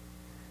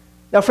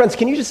 Now, friends,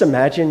 can you just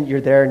imagine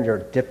you're there and you're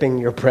dipping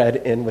your bread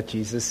in with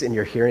Jesus and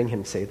you're hearing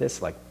him say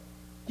this? Like,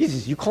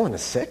 Jesus, you calling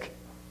us sick?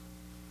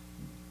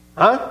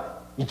 Huh?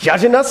 You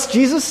judging us,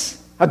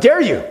 Jesus? How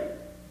dare you?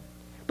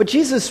 But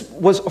Jesus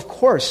was, of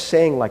course,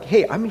 saying like,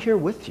 hey, I'm here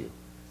with you.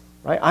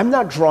 Right? I'm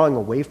not drawing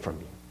away from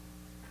you.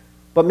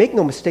 But make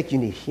no mistake, you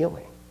need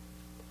healing.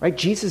 Right?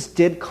 Jesus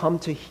did come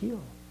to heal.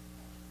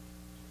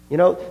 You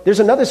know, there's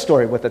another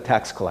story with a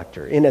tax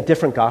collector in a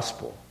different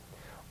gospel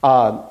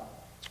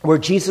where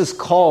Jesus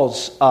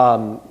calls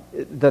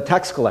the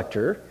tax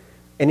collector,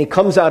 and he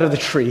comes out of the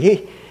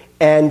tree,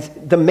 and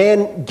the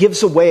man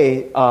gives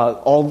away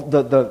all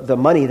the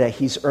money that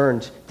he's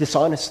earned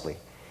dishonestly.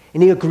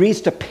 And he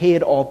agrees to pay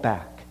it all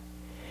back.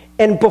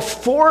 And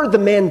before the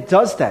man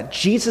does that,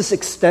 Jesus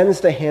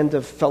extends the hand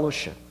of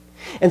fellowship.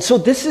 And so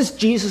this is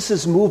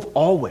Jesus' move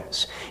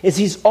always, is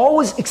he's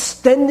always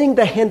extending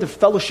the hand of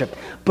fellowship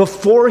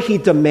before he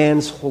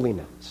demands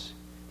holiness.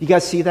 You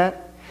guys see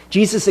that?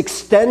 Jesus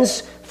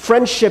extends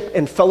friendship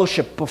and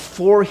fellowship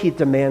before he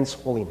demands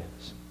holiness.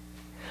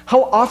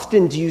 How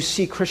often do you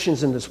see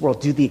Christians in this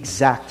world do the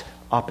exact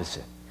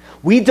opposite?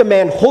 We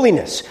demand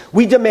holiness.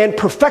 We demand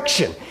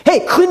perfection.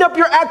 Hey, clean up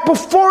your act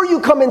before you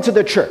come into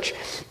the church.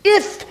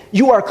 If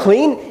you are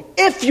clean.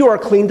 If you are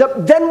cleaned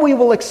up, then we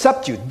will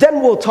accept you.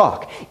 Then we'll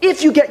talk.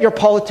 If you get your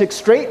politics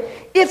straight,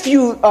 if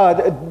you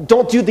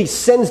don't do these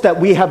sins that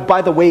we have,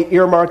 by the way,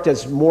 earmarked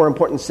as more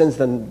important sins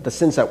than the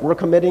sins that we're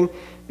committing,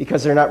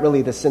 because they're not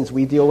really the sins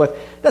we deal with,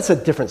 that's a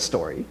different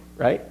story,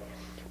 right?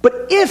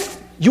 But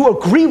if you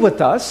agree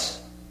with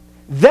us,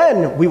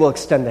 then we will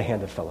extend the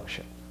hand of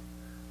fellowship.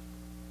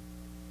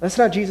 That's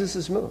not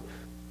Jesus' move.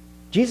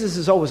 Jesus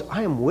is always,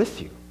 I am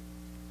with you.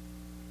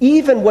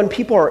 Even when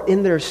people are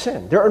in their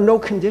sin, there are no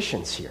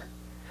conditions here.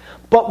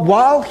 But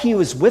while he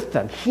was with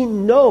them, he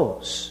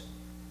knows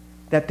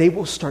that they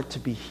will start to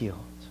be healed.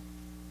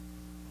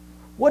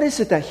 What is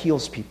it that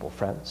heals people,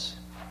 friends?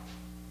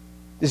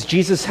 Does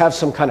Jesus have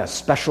some kind of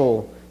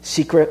special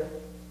secret?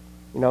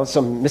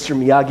 Some Mr.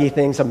 Miyagi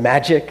thing, some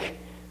magic,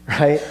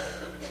 right?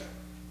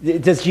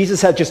 Does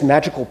Jesus have just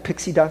magical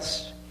pixie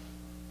dust?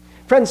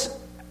 Friends,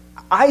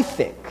 I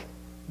think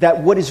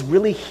that what is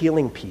really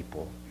healing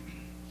people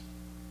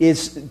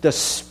is the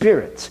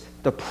Spirit,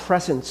 the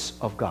presence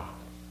of God.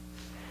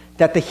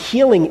 That the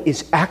healing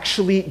is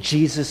actually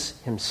Jesus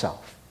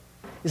himself.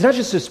 It's not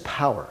just his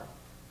power.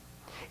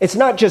 It's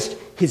not just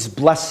his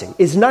blessing.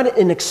 It's not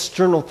an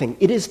external thing.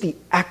 It is the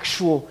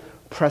actual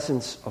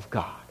presence of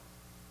God.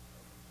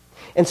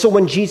 And so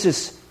when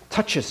Jesus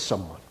touches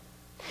someone,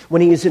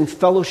 when he is in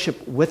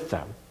fellowship with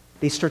them,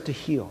 they start to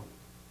heal.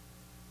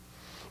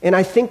 And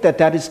I think that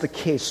that is the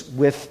case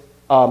with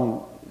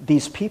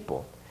these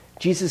people.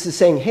 Jesus is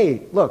saying,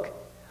 hey, look,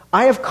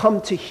 I have come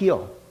to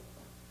heal.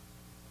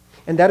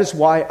 And that is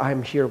why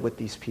I'm here with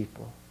these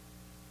people.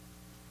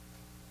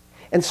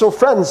 And so,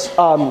 friends,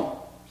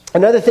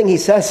 another thing he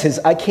says is,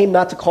 I came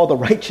not to call the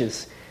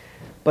righteous,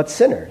 but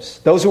sinners.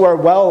 Those who are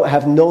well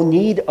have no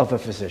need of a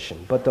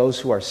physician, but those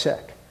who are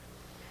sick.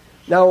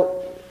 Now,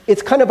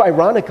 it's kind of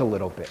ironic a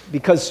little bit,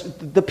 because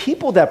the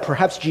people that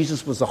perhaps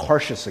Jesus was the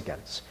harshest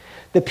against,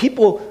 the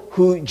people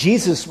who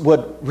Jesus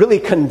would really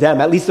condemn,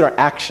 at least their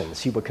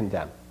actions he would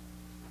condemn,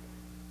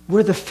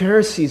 were the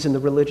Pharisees and the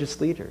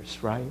religious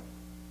leaders, right?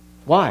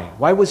 Why?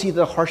 Why was he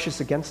the harshest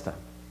against them?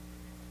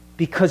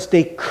 Because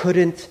they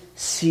couldn't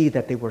see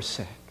that they were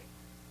sick.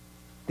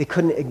 They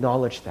couldn't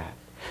acknowledge that.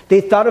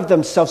 They thought of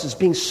themselves as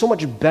being so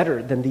much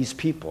better than these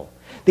people.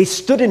 They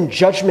stood in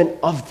judgment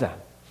of them.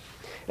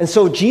 And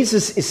so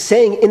Jesus is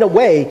saying, in a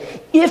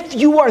way, if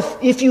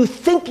you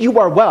think you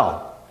are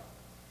well,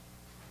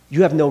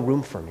 you have no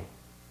room for me.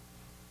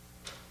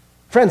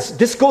 Friends,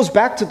 this goes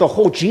back to the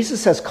whole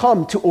Jesus has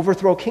come to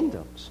overthrow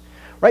kingdoms.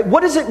 Right?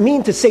 What does it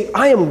mean to say,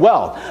 I am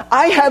well?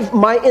 I have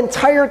my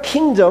entire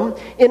kingdom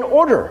in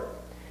order.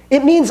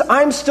 It means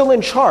I'm still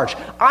in charge.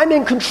 I'm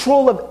in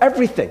control of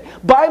everything.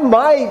 By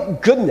my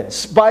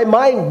goodness, by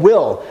my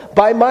will,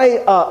 by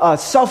my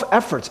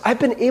self-efforts, I've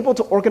been able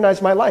to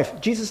organize my life.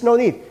 Jesus, no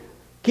need.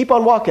 Keep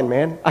on walking,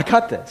 man. I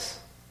got this,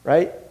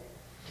 right?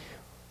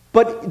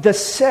 But the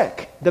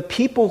sick, the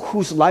people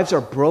whose lives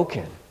are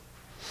broken,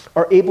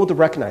 are able to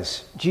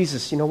recognize,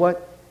 Jesus, you know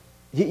what?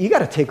 You got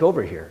to take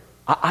over here.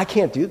 I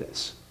can't do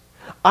this.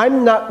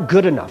 I'm not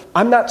good enough.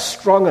 I'm not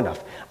strong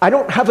enough. I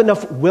don't have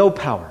enough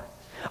willpower.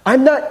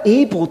 I'm not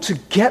able to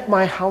get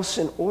my house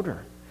in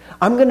order.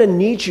 I'm going to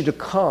need you to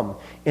come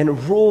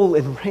and rule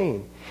and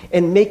reign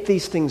and make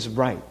these things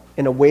right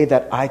in a way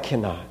that I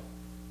cannot.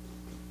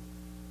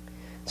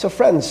 So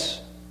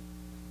friends,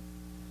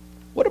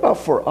 what about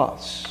for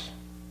us?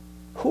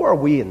 Who are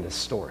we in this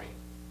story?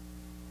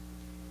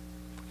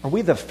 Are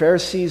we the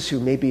Pharisees who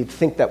maybe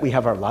think that we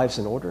have our lives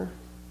in order?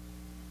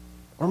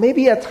 Or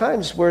maybe at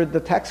times we're the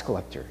tax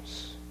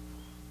collectors.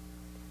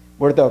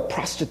 We're the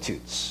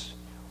prostitutes.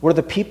 We're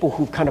the people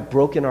who've kind of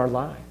broken our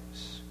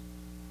lives.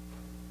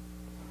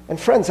 And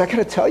friends, I got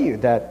to tell you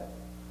that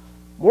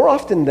more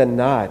often than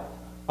not,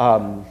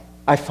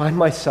 I find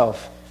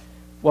myself,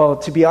 well,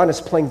 to be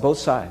honest, playing both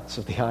sides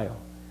of the aisle.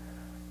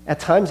 At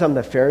times I'm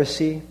the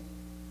Pharisee,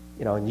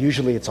 and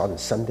usually it's on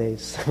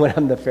Sundays when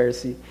I'm the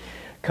Pharisee,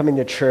 coming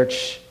to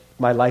church,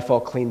 my life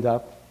all cleaned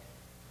up.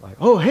 Like,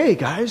 oh, hey,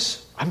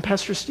 guys, I'm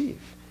Pastor Steve.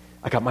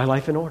 I got my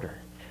life in order.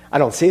 I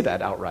don't say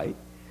that outright.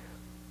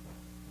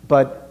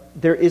 But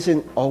there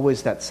isn't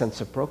always that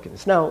sense of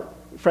brokenness. Now,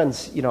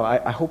 friends,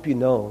 I hope you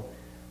know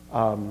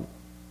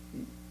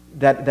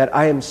that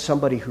I am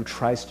somebody who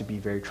tries to be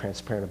very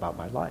transparent about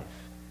my life.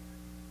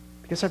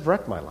 Because I've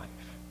wrecked my life.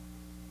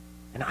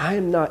 And I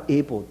am not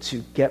able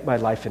to get my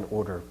life in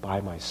order by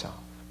myself.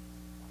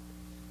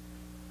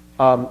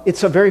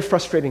 It's a very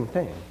frustrating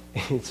thing.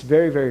 It's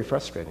very, very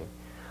frustrating.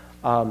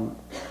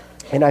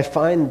 And I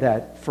find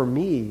that for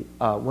me,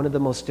 one of the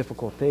most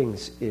difficult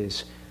things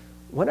is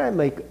when I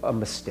make a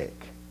mistake,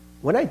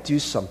 when I do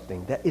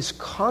something that is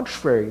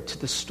contrary to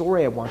the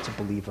story I want to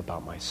believe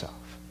about myself.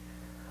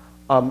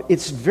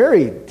 It's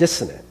very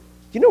dissonant. Do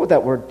you know what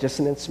that word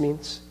dissonance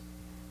means?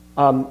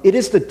 It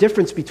is the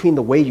difference between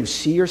the way you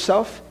see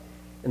yourself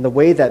and the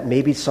way that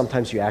maybe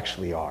sometimes you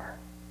actually are.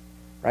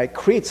 Right? It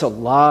creates a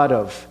lot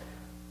of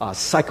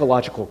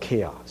psychological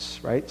chaos.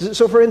 Right?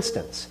 So for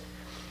instance,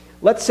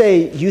 let's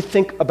say you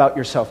think about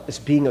yourself as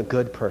being a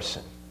good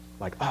person.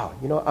 Like,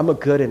 I'm a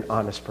good and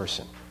honest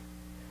person.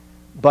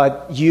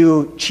 but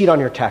you cheat on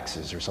your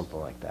taxes or something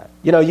like that.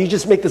 You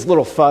just make this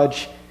little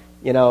fudge.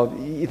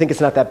 You think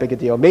it's not that big a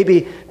deal.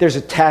 Maybe there's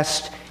a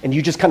test and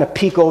you just kind of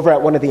peek over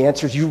at one of the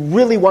answers. You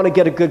really want to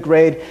get a good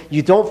grade.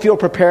 You don't feel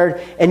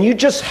prepared and you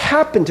just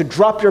happen to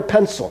drop your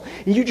pencil.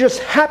 And you just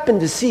happen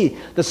to see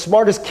the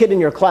smartest kid in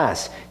your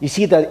class. You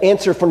see the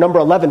answer for number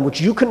 11,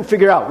 which you couldn't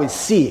figure out, was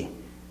C.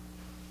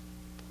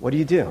 What do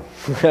you do?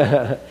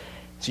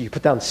 So you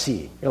put down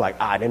C. You're like,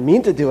 I didn't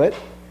mean to do it,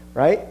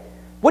 right?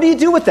 What do you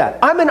do with that?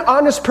 I'm an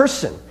honest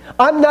person.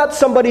 I'm not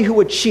somebody who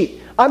would cheat.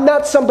 I'm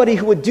not somebody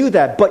who would do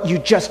that, but you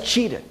just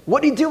cheated.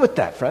 What do you do with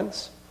that,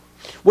 friends?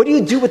 What do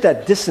you do with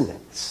that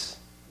dissonance?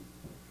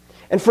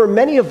 And for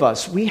many of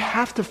us, we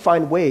have to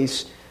find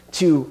ways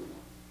to,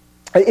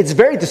 it's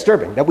very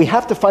disturbing that we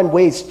have to find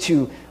ways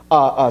to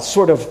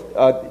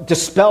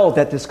dispel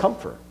that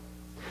discomfort.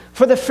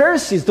 For the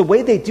Pharisees, the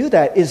way they do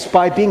that is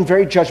by being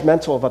very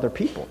judgmental of other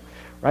people,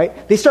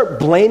 right? They start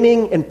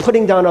blaming and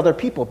putting down other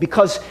people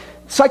because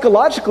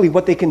psychologically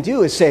what they can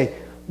do is say,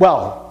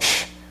 well,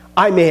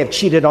 I may have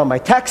cheated on my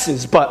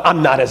taxes, but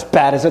I'm not as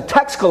bad as a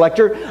tax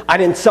collector. I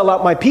didn't sell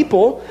out my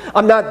people.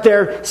 I'm not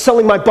there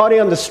selling my body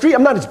on the street.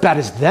 I'm not as bad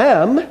as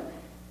them.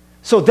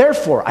 So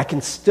therefore, I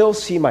can still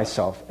see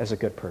myself as a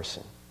good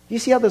person. Do you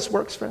see how this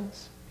works,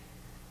 friends?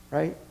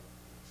 Right?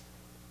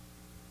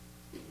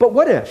 But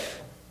what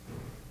if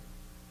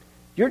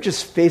you're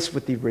just faced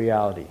with the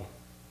reality,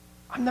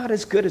 I'm not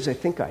as good as I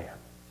think I am?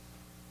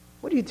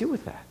 What do you do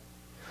with that?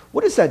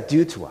 What does that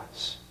do to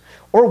us?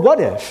 Or what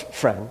if,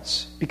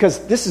 friends,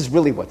 because this is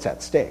really what's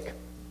at stake,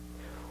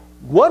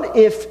 what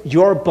if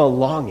your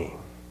belonging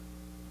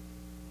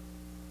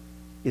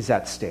is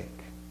at stake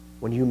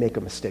when you make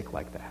a mistake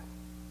like that?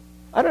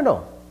 I don't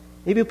know.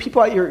 Maybe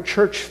people at your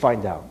church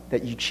find out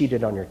that you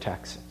cheated on your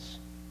taxes.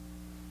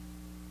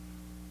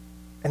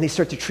 And they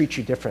start to treat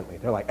you differently.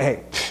 They're like,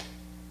 hey,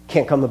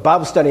 can't come to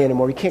Bible study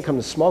anymore. You can't come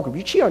to small group.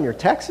 You cheat on your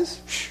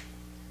taxes?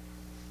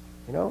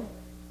 You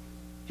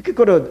could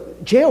go to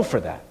jail for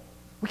that.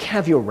 We can't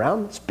have you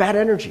around. It's bad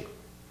energy,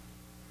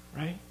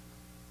 right?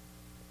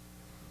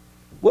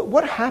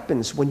 What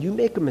happens when you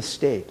make a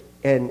mistake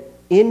and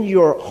in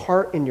your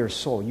heart and your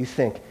soul you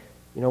think,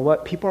 you know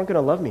what, people aren't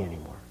going to love me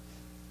anymore.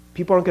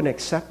 People aren't going to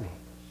accept me.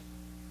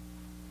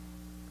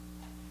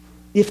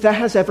 If that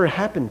has ever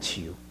happened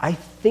to you, I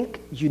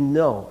think you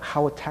know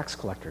how a tax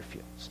collector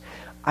feels.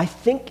 I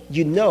think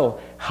you know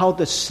how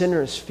the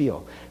sinners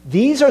feel.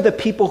 These are the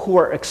people who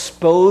are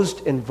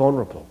exposed and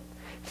vulnerable.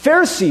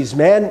 Pharisees,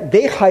 man,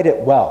 they hide it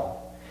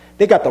well.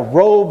 They got the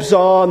robes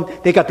on.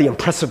 They got the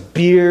impressive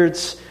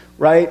beards,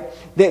 right?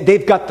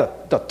 They've got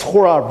the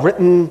Torah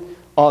written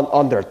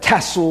on their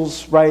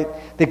tassels, right?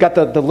 They've got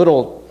the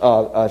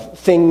little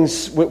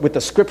things with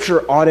the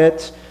scripture on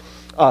it,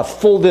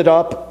 folded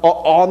up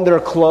on their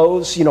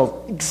clothes,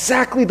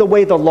 exactly the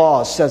way the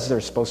law says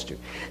they're supposed to.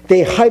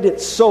 They hide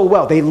it so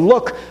well. They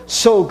look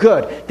so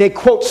good. They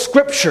quote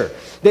scripture.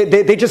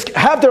 They just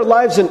have their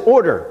lives in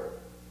order.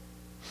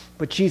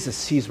 But Jesus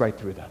sees right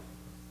through them.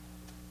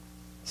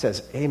 He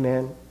says, hey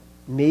man,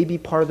 maybe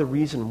part of the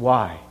reason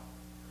why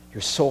you're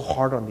so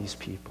hard on these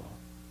people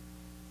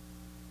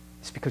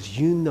is because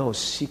you know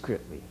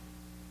secretly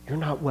you're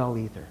not well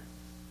either.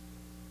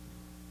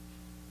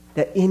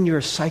 That in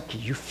your psyche,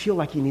 you feel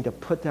like you need to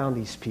put down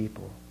these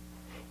people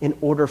in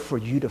order for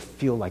you to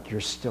feel like you're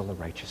still a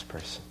righteous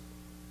person.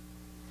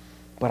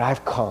 But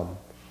I've come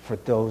for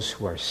those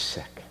who are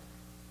sick.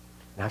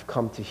 And I've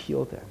come to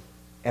heal them.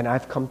 And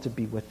I've come to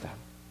be with them.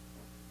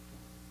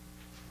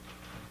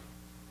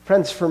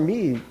 Friends, for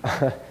me,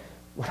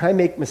 when I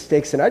make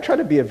mistakes, and I try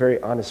to be a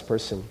very honest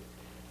person,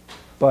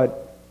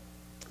 but,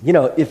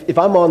 if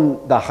I'm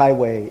on the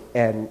highway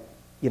and,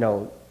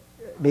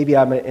 maybe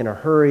I'm in a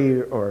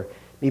hurry or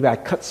maybe I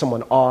cut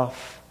someone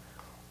off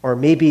or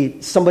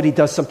maybe somebody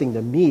does something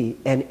to me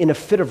and in a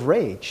fit of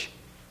rage,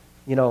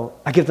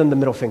 I give them the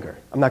middle finger.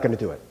 I'm not going to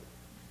do it.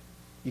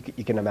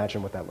 You can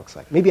imagine what that looks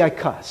like. Maybe I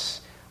cuss.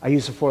 I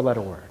use a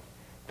 4-letter word.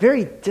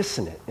 Very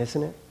dissonant,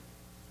 isn't it?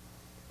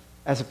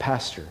 As a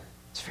pastor.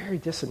 It's very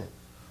dissonant.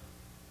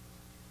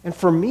 And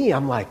for me,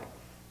 I'm like,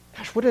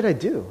 gosh, what did I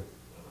do?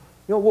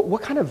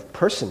 What kind of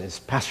person is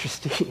Pastor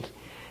Steve?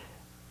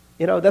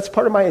 That's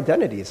part of my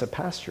identity as a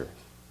pastor.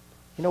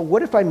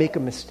 What if I make a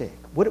mistake?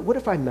 What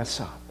if I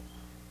mess up?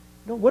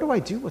 What do I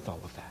do with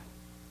all of that?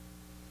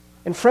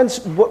 And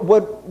friends,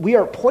 what we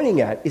are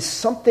pointing at is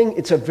something,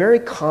 it's a very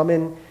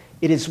common,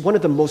 it is one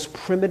of the most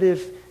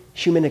primitive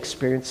human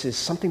experiences,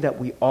 something that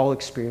we all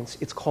experience.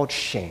 It's called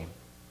shame.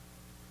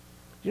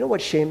 You know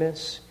what shame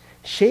is?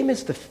 Shame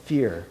is the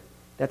fear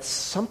that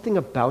something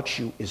about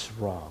you is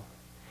wrong.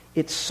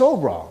 It's so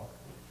wrong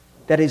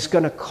that it's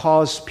going to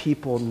cause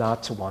people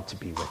not to want to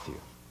be with you.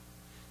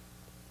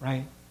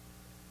 Right?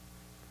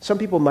 Some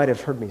people might have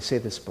heard me say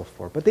this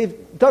before, but they've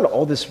done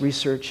all this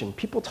research, and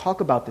people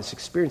talk about this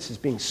experience as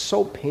being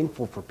so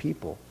painful for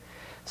people,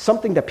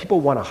 something that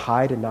people want to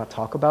hide and not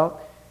talk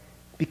about,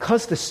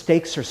 because the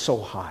stakes are so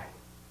high.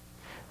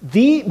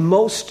 The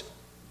most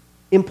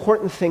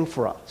important thing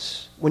for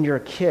us when you're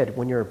a kid,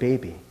 when you're a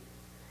baby,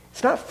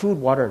 it's not food,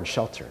 water, and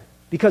shelter.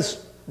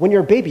 Because when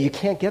you're a baby, you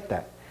can't get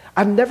that.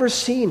 I've never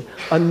seen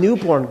a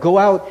newborn go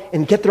out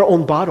and get their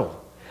own bottle.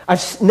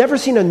 I've never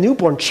seen a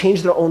newborn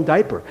change their own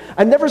diaper.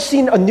 I've never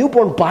seen a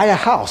newborn buy a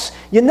house.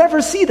 You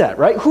never see that,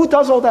 right? Who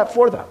does all that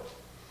for them?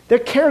 Their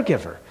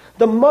caregiver,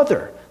 the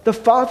mother, the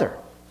father,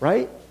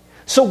 right?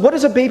 So what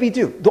does a baby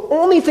do? The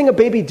only thing a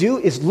baby do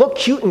is look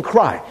cute and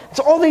cry. That's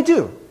all they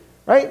do,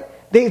 right?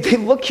 They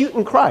look cute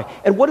and cry.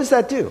 And what does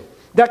that do?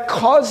 That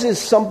causes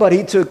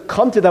somebody to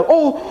come to them.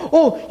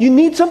 Oh, you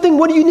need something?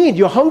 What do you need?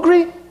 You're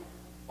hungry?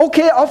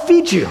 Okay, I'll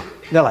feed you.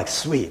 And they're like,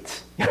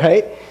 sweet,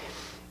 right?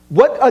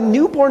 What a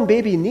newborn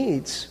baby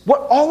needs,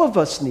 what all of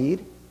us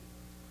need,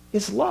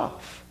 is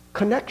love,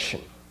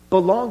 connection,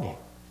 belonging.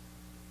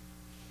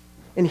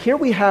 And here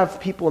we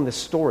have people in this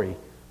story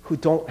who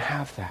don't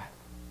have that.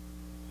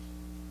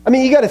 I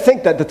mean, you got to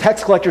think that the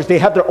tax collectors, they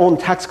have their own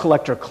tax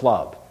collector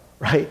club,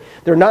 right?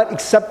 They're not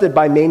accepted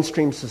by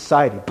mainstream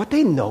society, but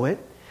they know it.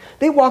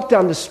 They walk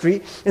down the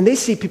street and they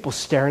see people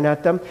staring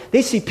at them.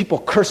 They see people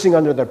cursing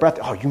under their breath.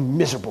 Oh, you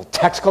miserable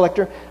tax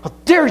collector. How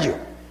dare you?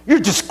 You're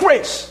a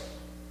disgrace.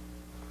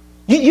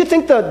 You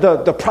think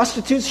the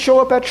prostitutes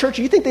show up at church?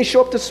 You think they show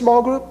up to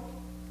small group?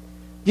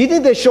 Do you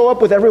think they show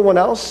up with everyone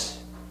else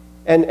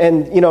and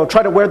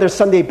try to wear their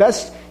Sunday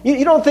best?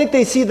 You don't think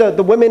they see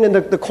the women in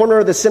the corner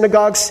of the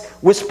synagogues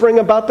whispering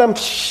about them?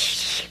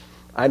 Shh,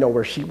 I know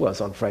where she was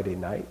on Friday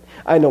night.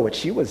 I know what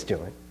she was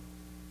doing.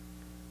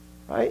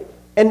 Right?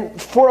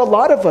 And for a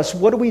lot of us,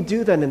 what do we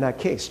do then in that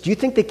case? Do you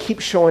think they keep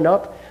showing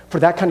up for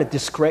that kind of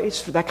disgrace,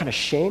 for that kind of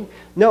shame?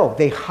 No,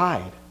 they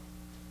hide.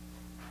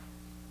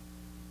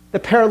 The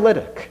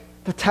paralytic,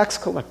 the tax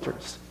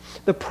collectors,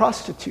 the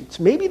prostitutes,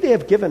 maybe they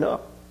have given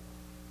up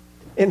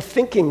in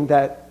thinking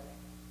that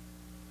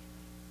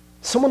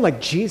someone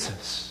like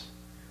Jesus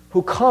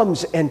who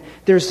comes and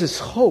there's this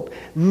hope,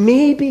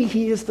 maybe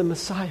he is the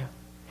Messiah.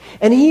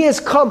 And he has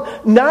come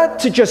not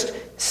to just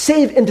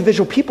save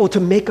individual people, to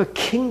make a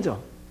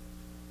kingdom,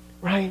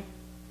 right?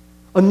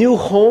 A new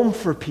home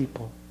for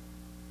people,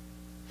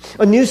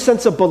 a new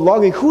sense of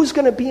belonging. Who's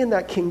going to be in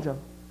that kingdom?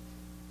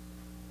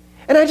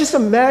 And I just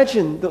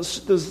imagine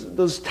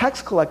those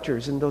tax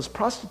collectors and those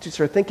prostitutes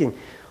are thinking,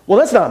 well,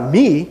 that's not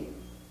me.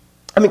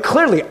 I mean,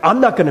 clearly, I'm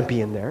not going to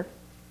be in there.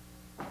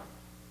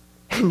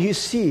 And you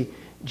see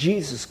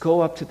Jesus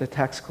go up to the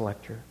tax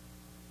collector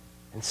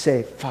and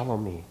say, follow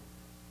me.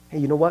 Hey,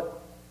 you know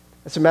what?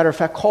 As a matter of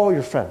fact, call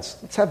your friends.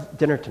 Let's have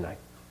dinner tonight.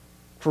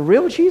 For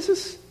real,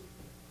 Jesus?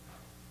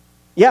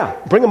 Yeah,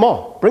 bring them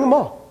all. Bring them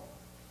all.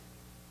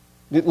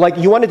 Like,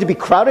 you want it to be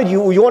crowded? You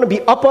want to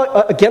be up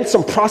against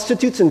some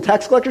prostitutes and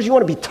tax collectors? You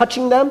want to be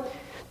touching them?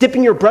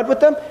 Dipping your bread with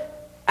them?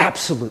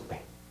 Absolutely.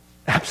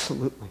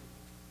 Absolutely.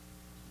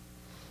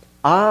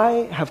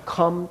 I have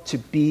come to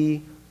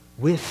be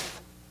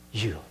with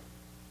you.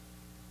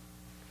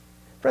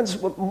 Friends,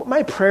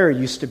 my prayer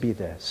used to be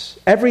this.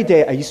 Every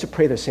day I used to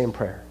pray the same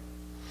prayer.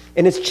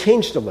 And it's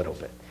changed a little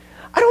bit.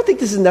 I don't think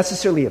this is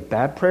necessarily a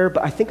bad prayer,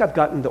 but I think I've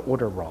gotten the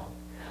order wrong.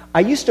 I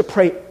used to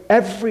pray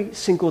every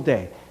single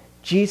day,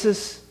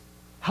 Jesus,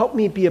 help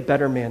me be a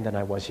better man than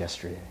I was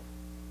yesterday.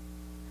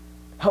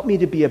 Help me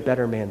to be a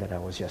better man than I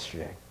was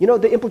yesterday. You know,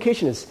 the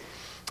implication is,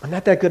 I'm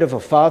not that good of a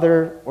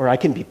father, or I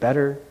can be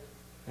better.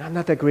 I'm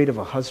not that great of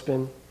a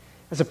husband.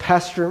 As a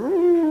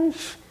pastor,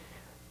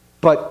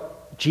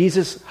 but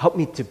Jesus, help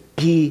me to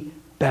be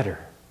better.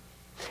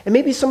 And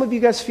maybe some of you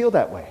guys feel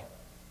that way.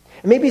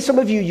 And maybe some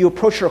of you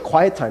approach your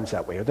quiet times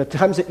that way, or the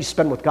times that you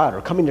spend with God,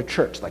 or coming to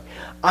church. Like,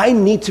 I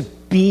need to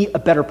be a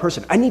better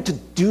person. I need to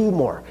do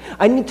more.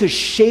 I need to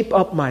shape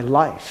up my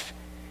life.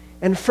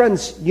 And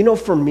friends, you know,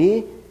 for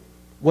me,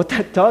 what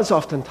that does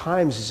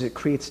oftentimes is it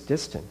creates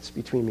distance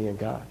between me and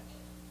God.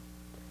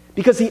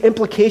 Because the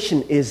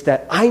implication is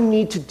that I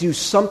need to do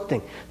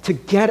something to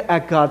get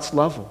at God's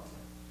level.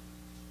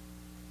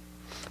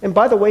 And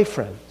by the way,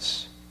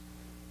 friends,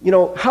 you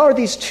know, how are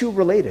these two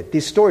related?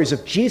 These stories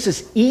of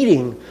Jesus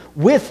eating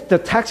with the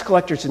tax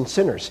collectors and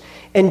sinners,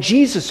 and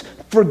Jesus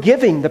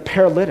forgiving the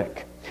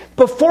paralytic.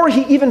 Before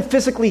he even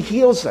physically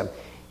heals them,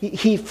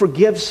 he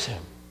forgives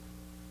him.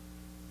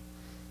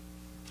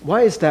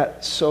 Why is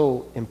that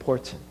so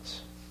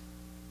important?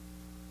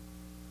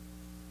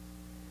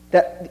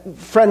 That,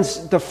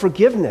 friends, the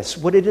forgiveness,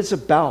 what it is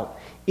about,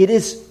 it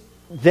is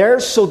there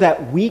so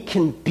that we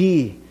can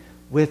be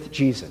with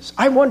Jesus.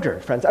 I wonder,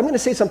 friends, I'm going to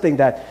say something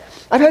that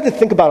I've had to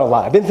think about a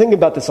lot. I've been thinking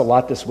about this a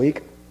lot this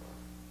week.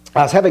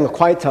 I was having a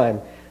quiet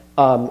time,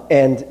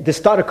 and this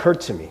thought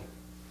occurred to me.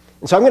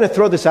 And so I'm going to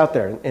throw this out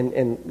there,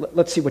 and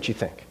let's see what you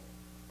think.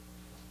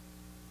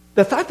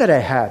 The thought that I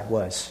had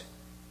was,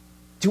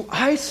 do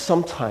I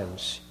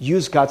sometimes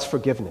use God's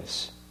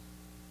forgiveness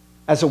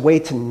as a way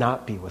to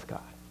not be with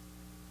God?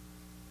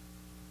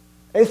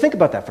 Hey, think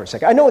about that for a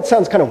second. I know it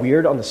sounds kind of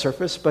weird on the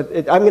surface, but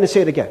I'm going to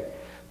say it again.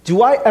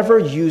 Do I ever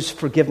use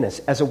forgiveness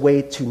as a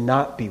way to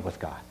not be with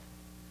God?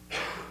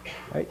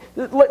 Right?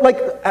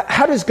 Like,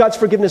 how does God's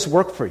forgiveness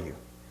work for you?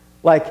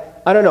 Like,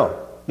 I don't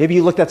know. Maybe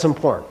you looked at some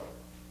porn.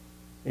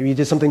 Maybe you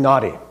did something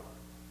naughty.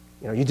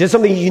 You know, you did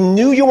something you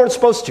knew you weren't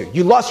supposed to.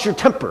 You lost your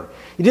temper.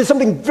 You did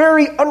something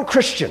very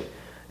unchristian.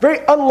 very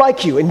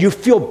unlike you, and you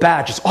feel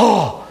bad. Just,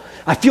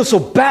 I feel so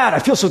bad. I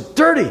feel so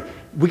dirty.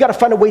 We got to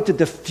find a way to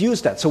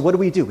diffuse that. So what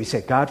do? We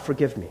say, God,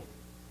 forgive me.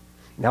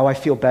 Now I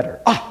feel better.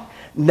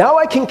 Now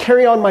I can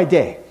carry on my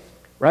day,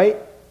 right?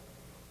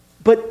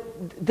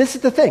 But this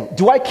is the thing.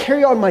 Do I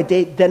carry on my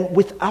day then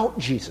without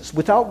Jesus,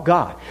 without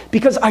God?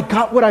 Because I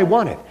got what I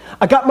wanted.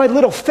 I got my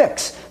little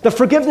fix, the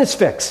forgiveness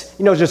fix.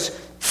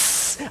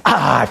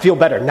 I feel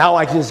better. Now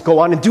I can just go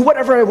on and do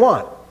whatever I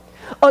want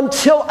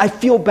until I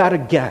feel bad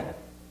again.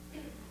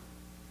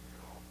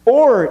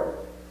 Or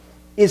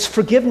is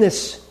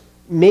forgiveness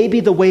maybe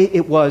the way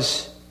it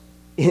was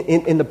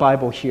in the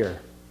Bible here,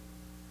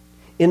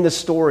 in the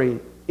story,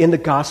 in the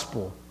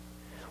gospel,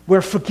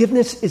 where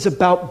forgiveness is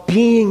about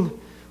being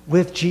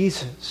with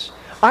Jesus?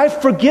 I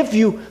forgive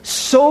you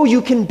so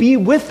you can be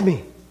with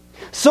me,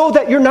 so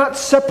that you're not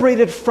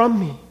separated from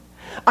me.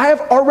 I have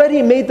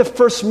already made the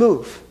first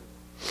move.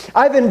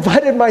 I've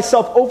invited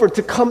myself over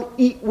to come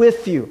eat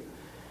with you.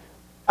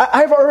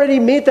 I've already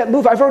made that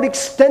move. I've already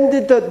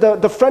extended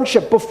the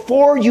friendship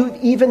before you've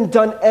even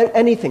done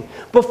anything,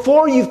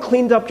 before you've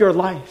cleaned up your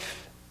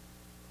life.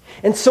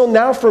 And so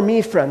now for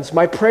me, friends,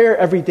 my prayer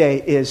every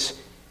day is,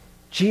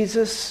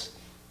 Jesus,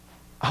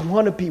 I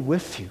want to be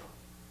with you.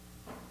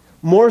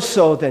 More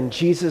so than,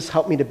 Jesus,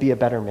 help me to be a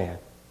better man.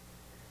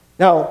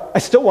 Now, I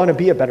still want to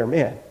be a better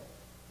man.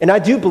 And I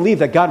do believe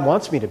that God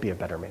wants me to be a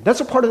better man.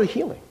 That's a part of the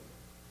healing.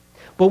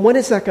 But when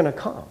is that going to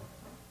come?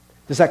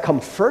 Does that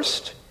come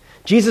first?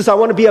 Jesus, I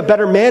want to be a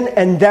better man,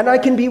 and then I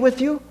can be with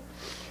you?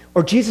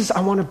 Or Jesus,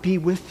 I want to be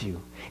with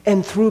you.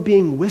 And through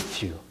being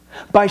with you,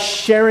 by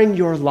sharing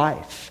your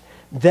life,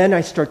 then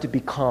I start to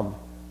become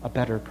a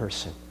better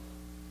person.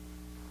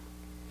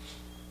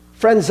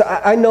 Friends,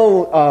 I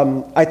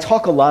know I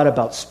talk a lot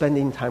about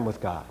spending time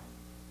with God.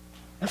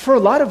 And for a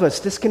lot of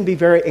us, this can be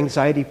very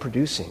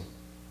anxiety-producing.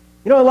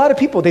 A lot of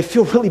people, they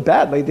feel really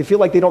bad. They feel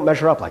like they don't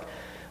measure up.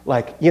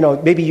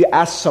 Maybe you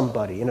ask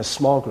somebody in a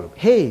small group,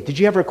 hey, did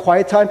you have a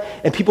quiet time?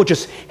 And people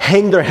just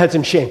hang their heads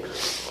in shame.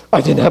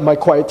 I didn't have my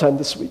quiet time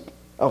this week.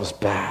 I was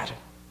bad.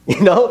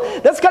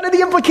 That's kind of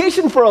the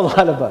implication for a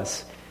lot of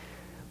us.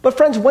 But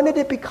friends, when did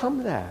it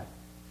become that?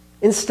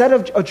 Instead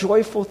of a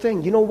joyful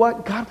thing, you know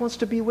what? God wants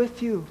to be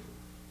with you.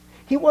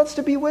 He wants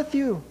to be with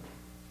you.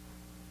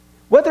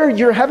 Whether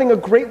you're having a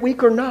great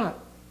week or not.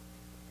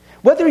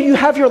 Whether you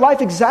have your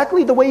life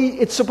exactly the way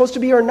it's supposed to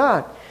be or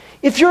not.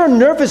 If you're a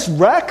nervous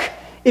wreck,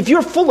 if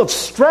you're full of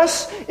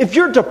stress, if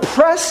you're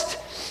depressed,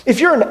 if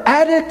you're an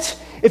addict,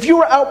 if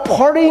you are out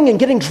partying and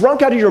getting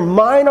drunk out of your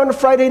mind on a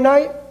Friday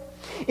night,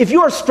 if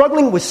you are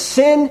struggling with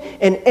sin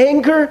and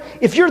anger,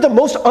 if you're the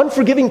most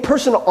unforgiving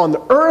person on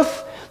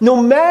earth, no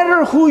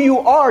matter who you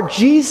are,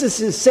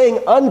 Jesus is saying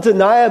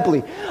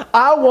undeniably,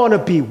 I want to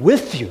be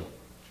with you.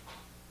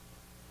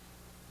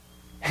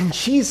 And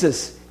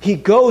Jesus, he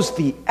goes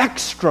the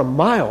extra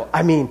mile.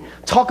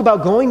 Talk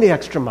about going the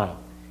extra mile.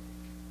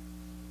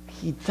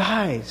 He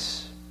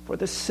dies for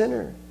the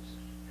sinners,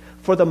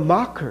 for the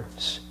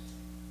mockers.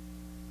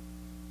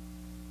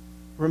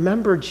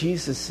 Remember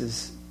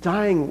Jesus'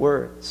 dying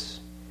words.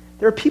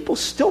 There are people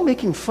still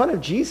making fun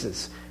of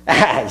Jesus.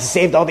 He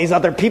saved all these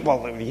other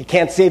people. He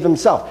can't save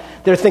himself.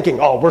 They're thinking,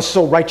 we're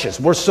so righteous.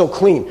 We're so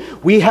clean.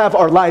 We have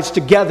our lives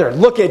together.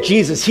 Look at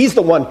Jesus. He's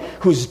the one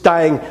who's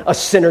dying a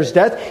sinner's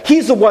death.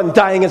 He's the one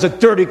dying as a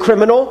dirty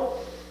criminal.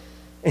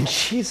 And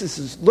Jesus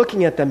is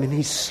looking at them, and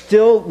he's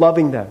still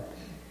loving them.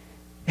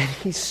 And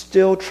he's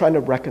still trying to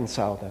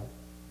reconcile them.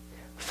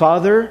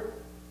 Father,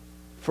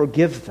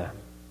 forgive them,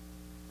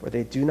 for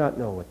they do not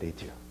know what they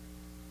do.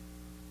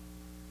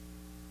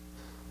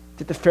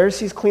 Did the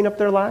Pharisees clean up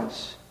their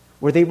lives?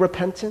 Were they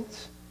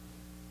repentant?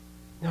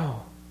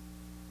 No.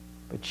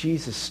 But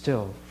Jesus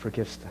still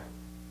forgives them.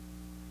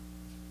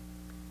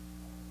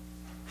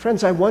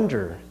 Friends, I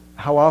wonder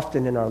how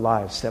often in our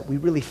lives that we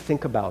really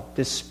think about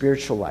this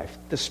spiritual life,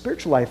 the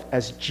spiritual life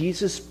as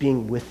Jesus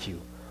being with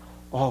you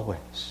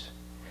always.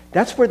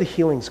 That's where the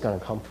healing's going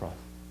to come from.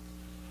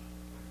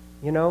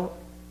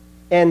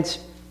 And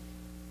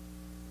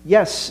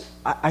yes,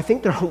 I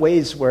think there are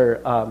ways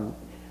where,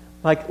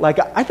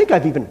 I think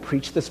I've even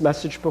preached this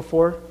message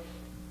before,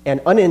 and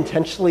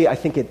unintentionally, I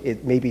think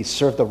it maybe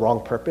served the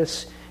wrong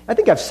purpose. I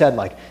think I've said,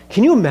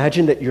 can you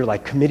imagine that you're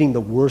committing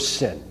the worst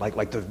sin,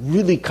 like the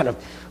really kind of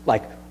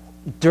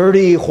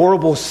dirty,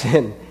 horrible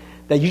sin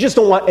that you just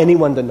don't want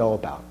anyone to know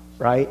about,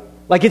 right?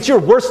 It's your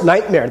worst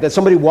nightmare that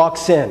somebody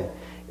walks in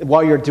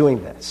while you're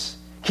doing this.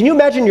 Can you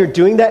imagine you're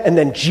doing that and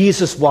then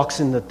Jesus walks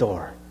in the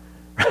door,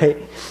 right?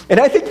 And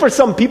I think for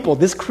some people,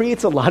 this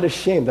creates a lot of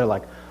shame. They're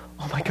like,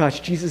 oh my gosh,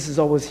 Jesus is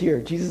always here.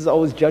 Jesus is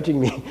always judging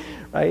me,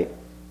 right?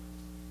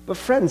 But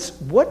friends,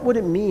 what would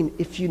it mean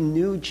if you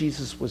knew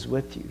Jesus was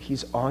with you?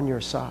 He's on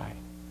your side.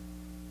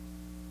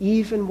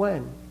 Even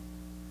when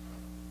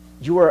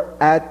you are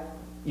at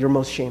your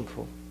most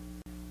shameful.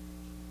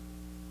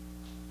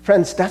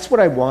 Friends, that's what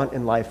I want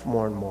in life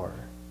more and more.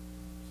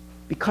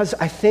 Because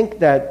I think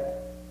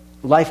that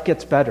life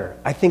gets better.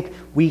 I think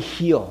we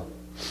heal.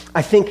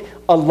 I think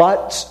a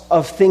lot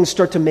of things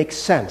start to make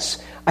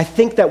sense. I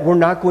think that we're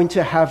not going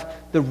to have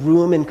the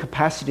room and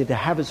capacity to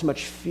have as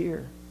much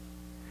fear,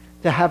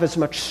 to have as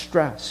much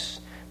stress,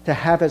 to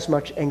have as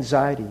much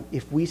anxiety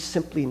if we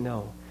simply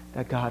know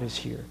that God is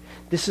here.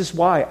 This is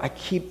why I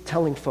keep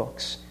telling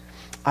folks,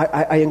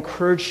 I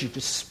encourage you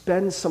to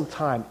spend some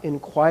time in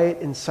quiet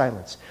and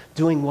silence.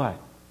 Doing what?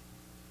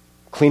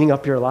 Cleaning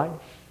up your life?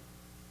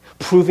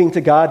 Proving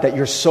to God that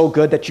you're so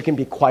good that you can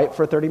be quiet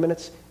for 30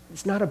 minutes?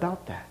 It's not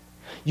about that.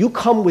 You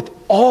come with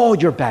all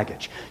your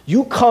baggage.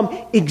 You come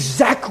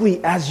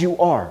exactly as you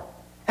are,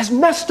 as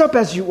messed up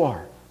as you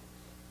are.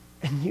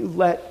 And you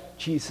let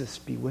Jesus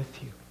be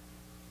with you.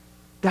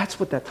 That's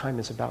what that time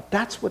is about.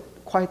 That's what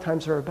quiet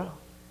times are about.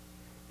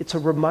 It's a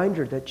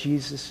reminder that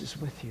Jesus is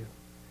with you.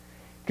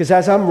 Because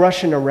as I'm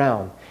rushing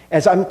around,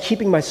 as I'm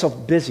keeping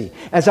myself busy,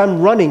 as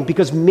I'm running,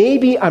 because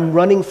maybe I'm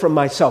running from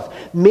myself,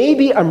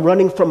 maybe I'm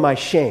running from my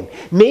shame,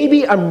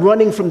 maybe I'm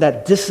running from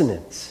that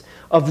dissonance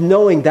of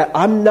knowing that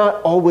I'm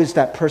not always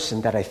that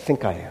person that I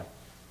think I am.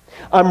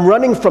 I'm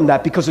running from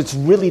that because it's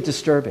really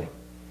disturbing.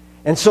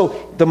 And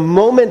so the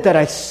moment that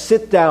I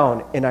sit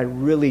down and I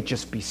really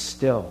just be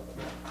still,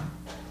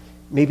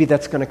 maybe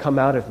that's going to come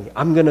out of me.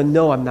 I'm going to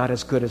know I'm not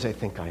as good as I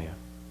think I am.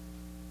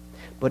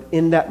 But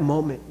in that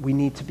moment, we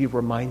need to be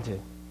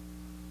reminded.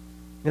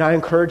 And I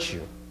encourage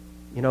you,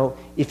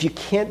 if you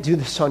can't do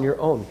this on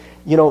your own,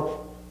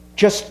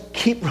 just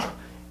keep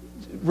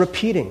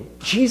repeating,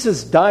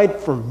 Jesus died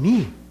for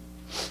me.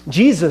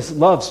 Jesus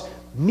loves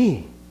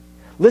me.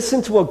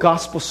 Listen to a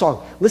gospel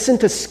song. Listen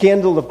to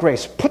Scandal of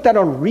Grace. Put that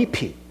on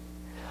repeat.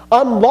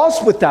 I'm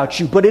lost without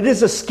you, but it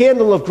is a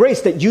scandal of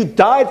grace that you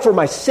died for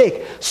my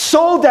sake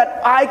so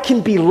that I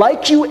can be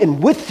like you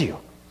and with you.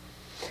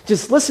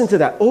 Just listen to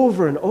that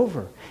over and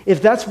over.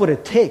 If that's what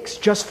it takes,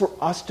 just for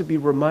us to be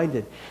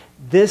reminded,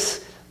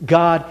 this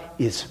God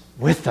is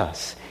with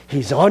us.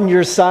 He's on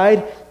your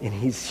side, and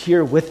He's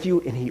here with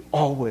you, and He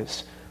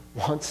always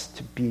wants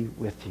to be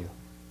with you.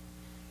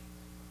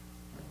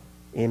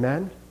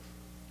 Amen?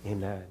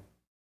 Amen.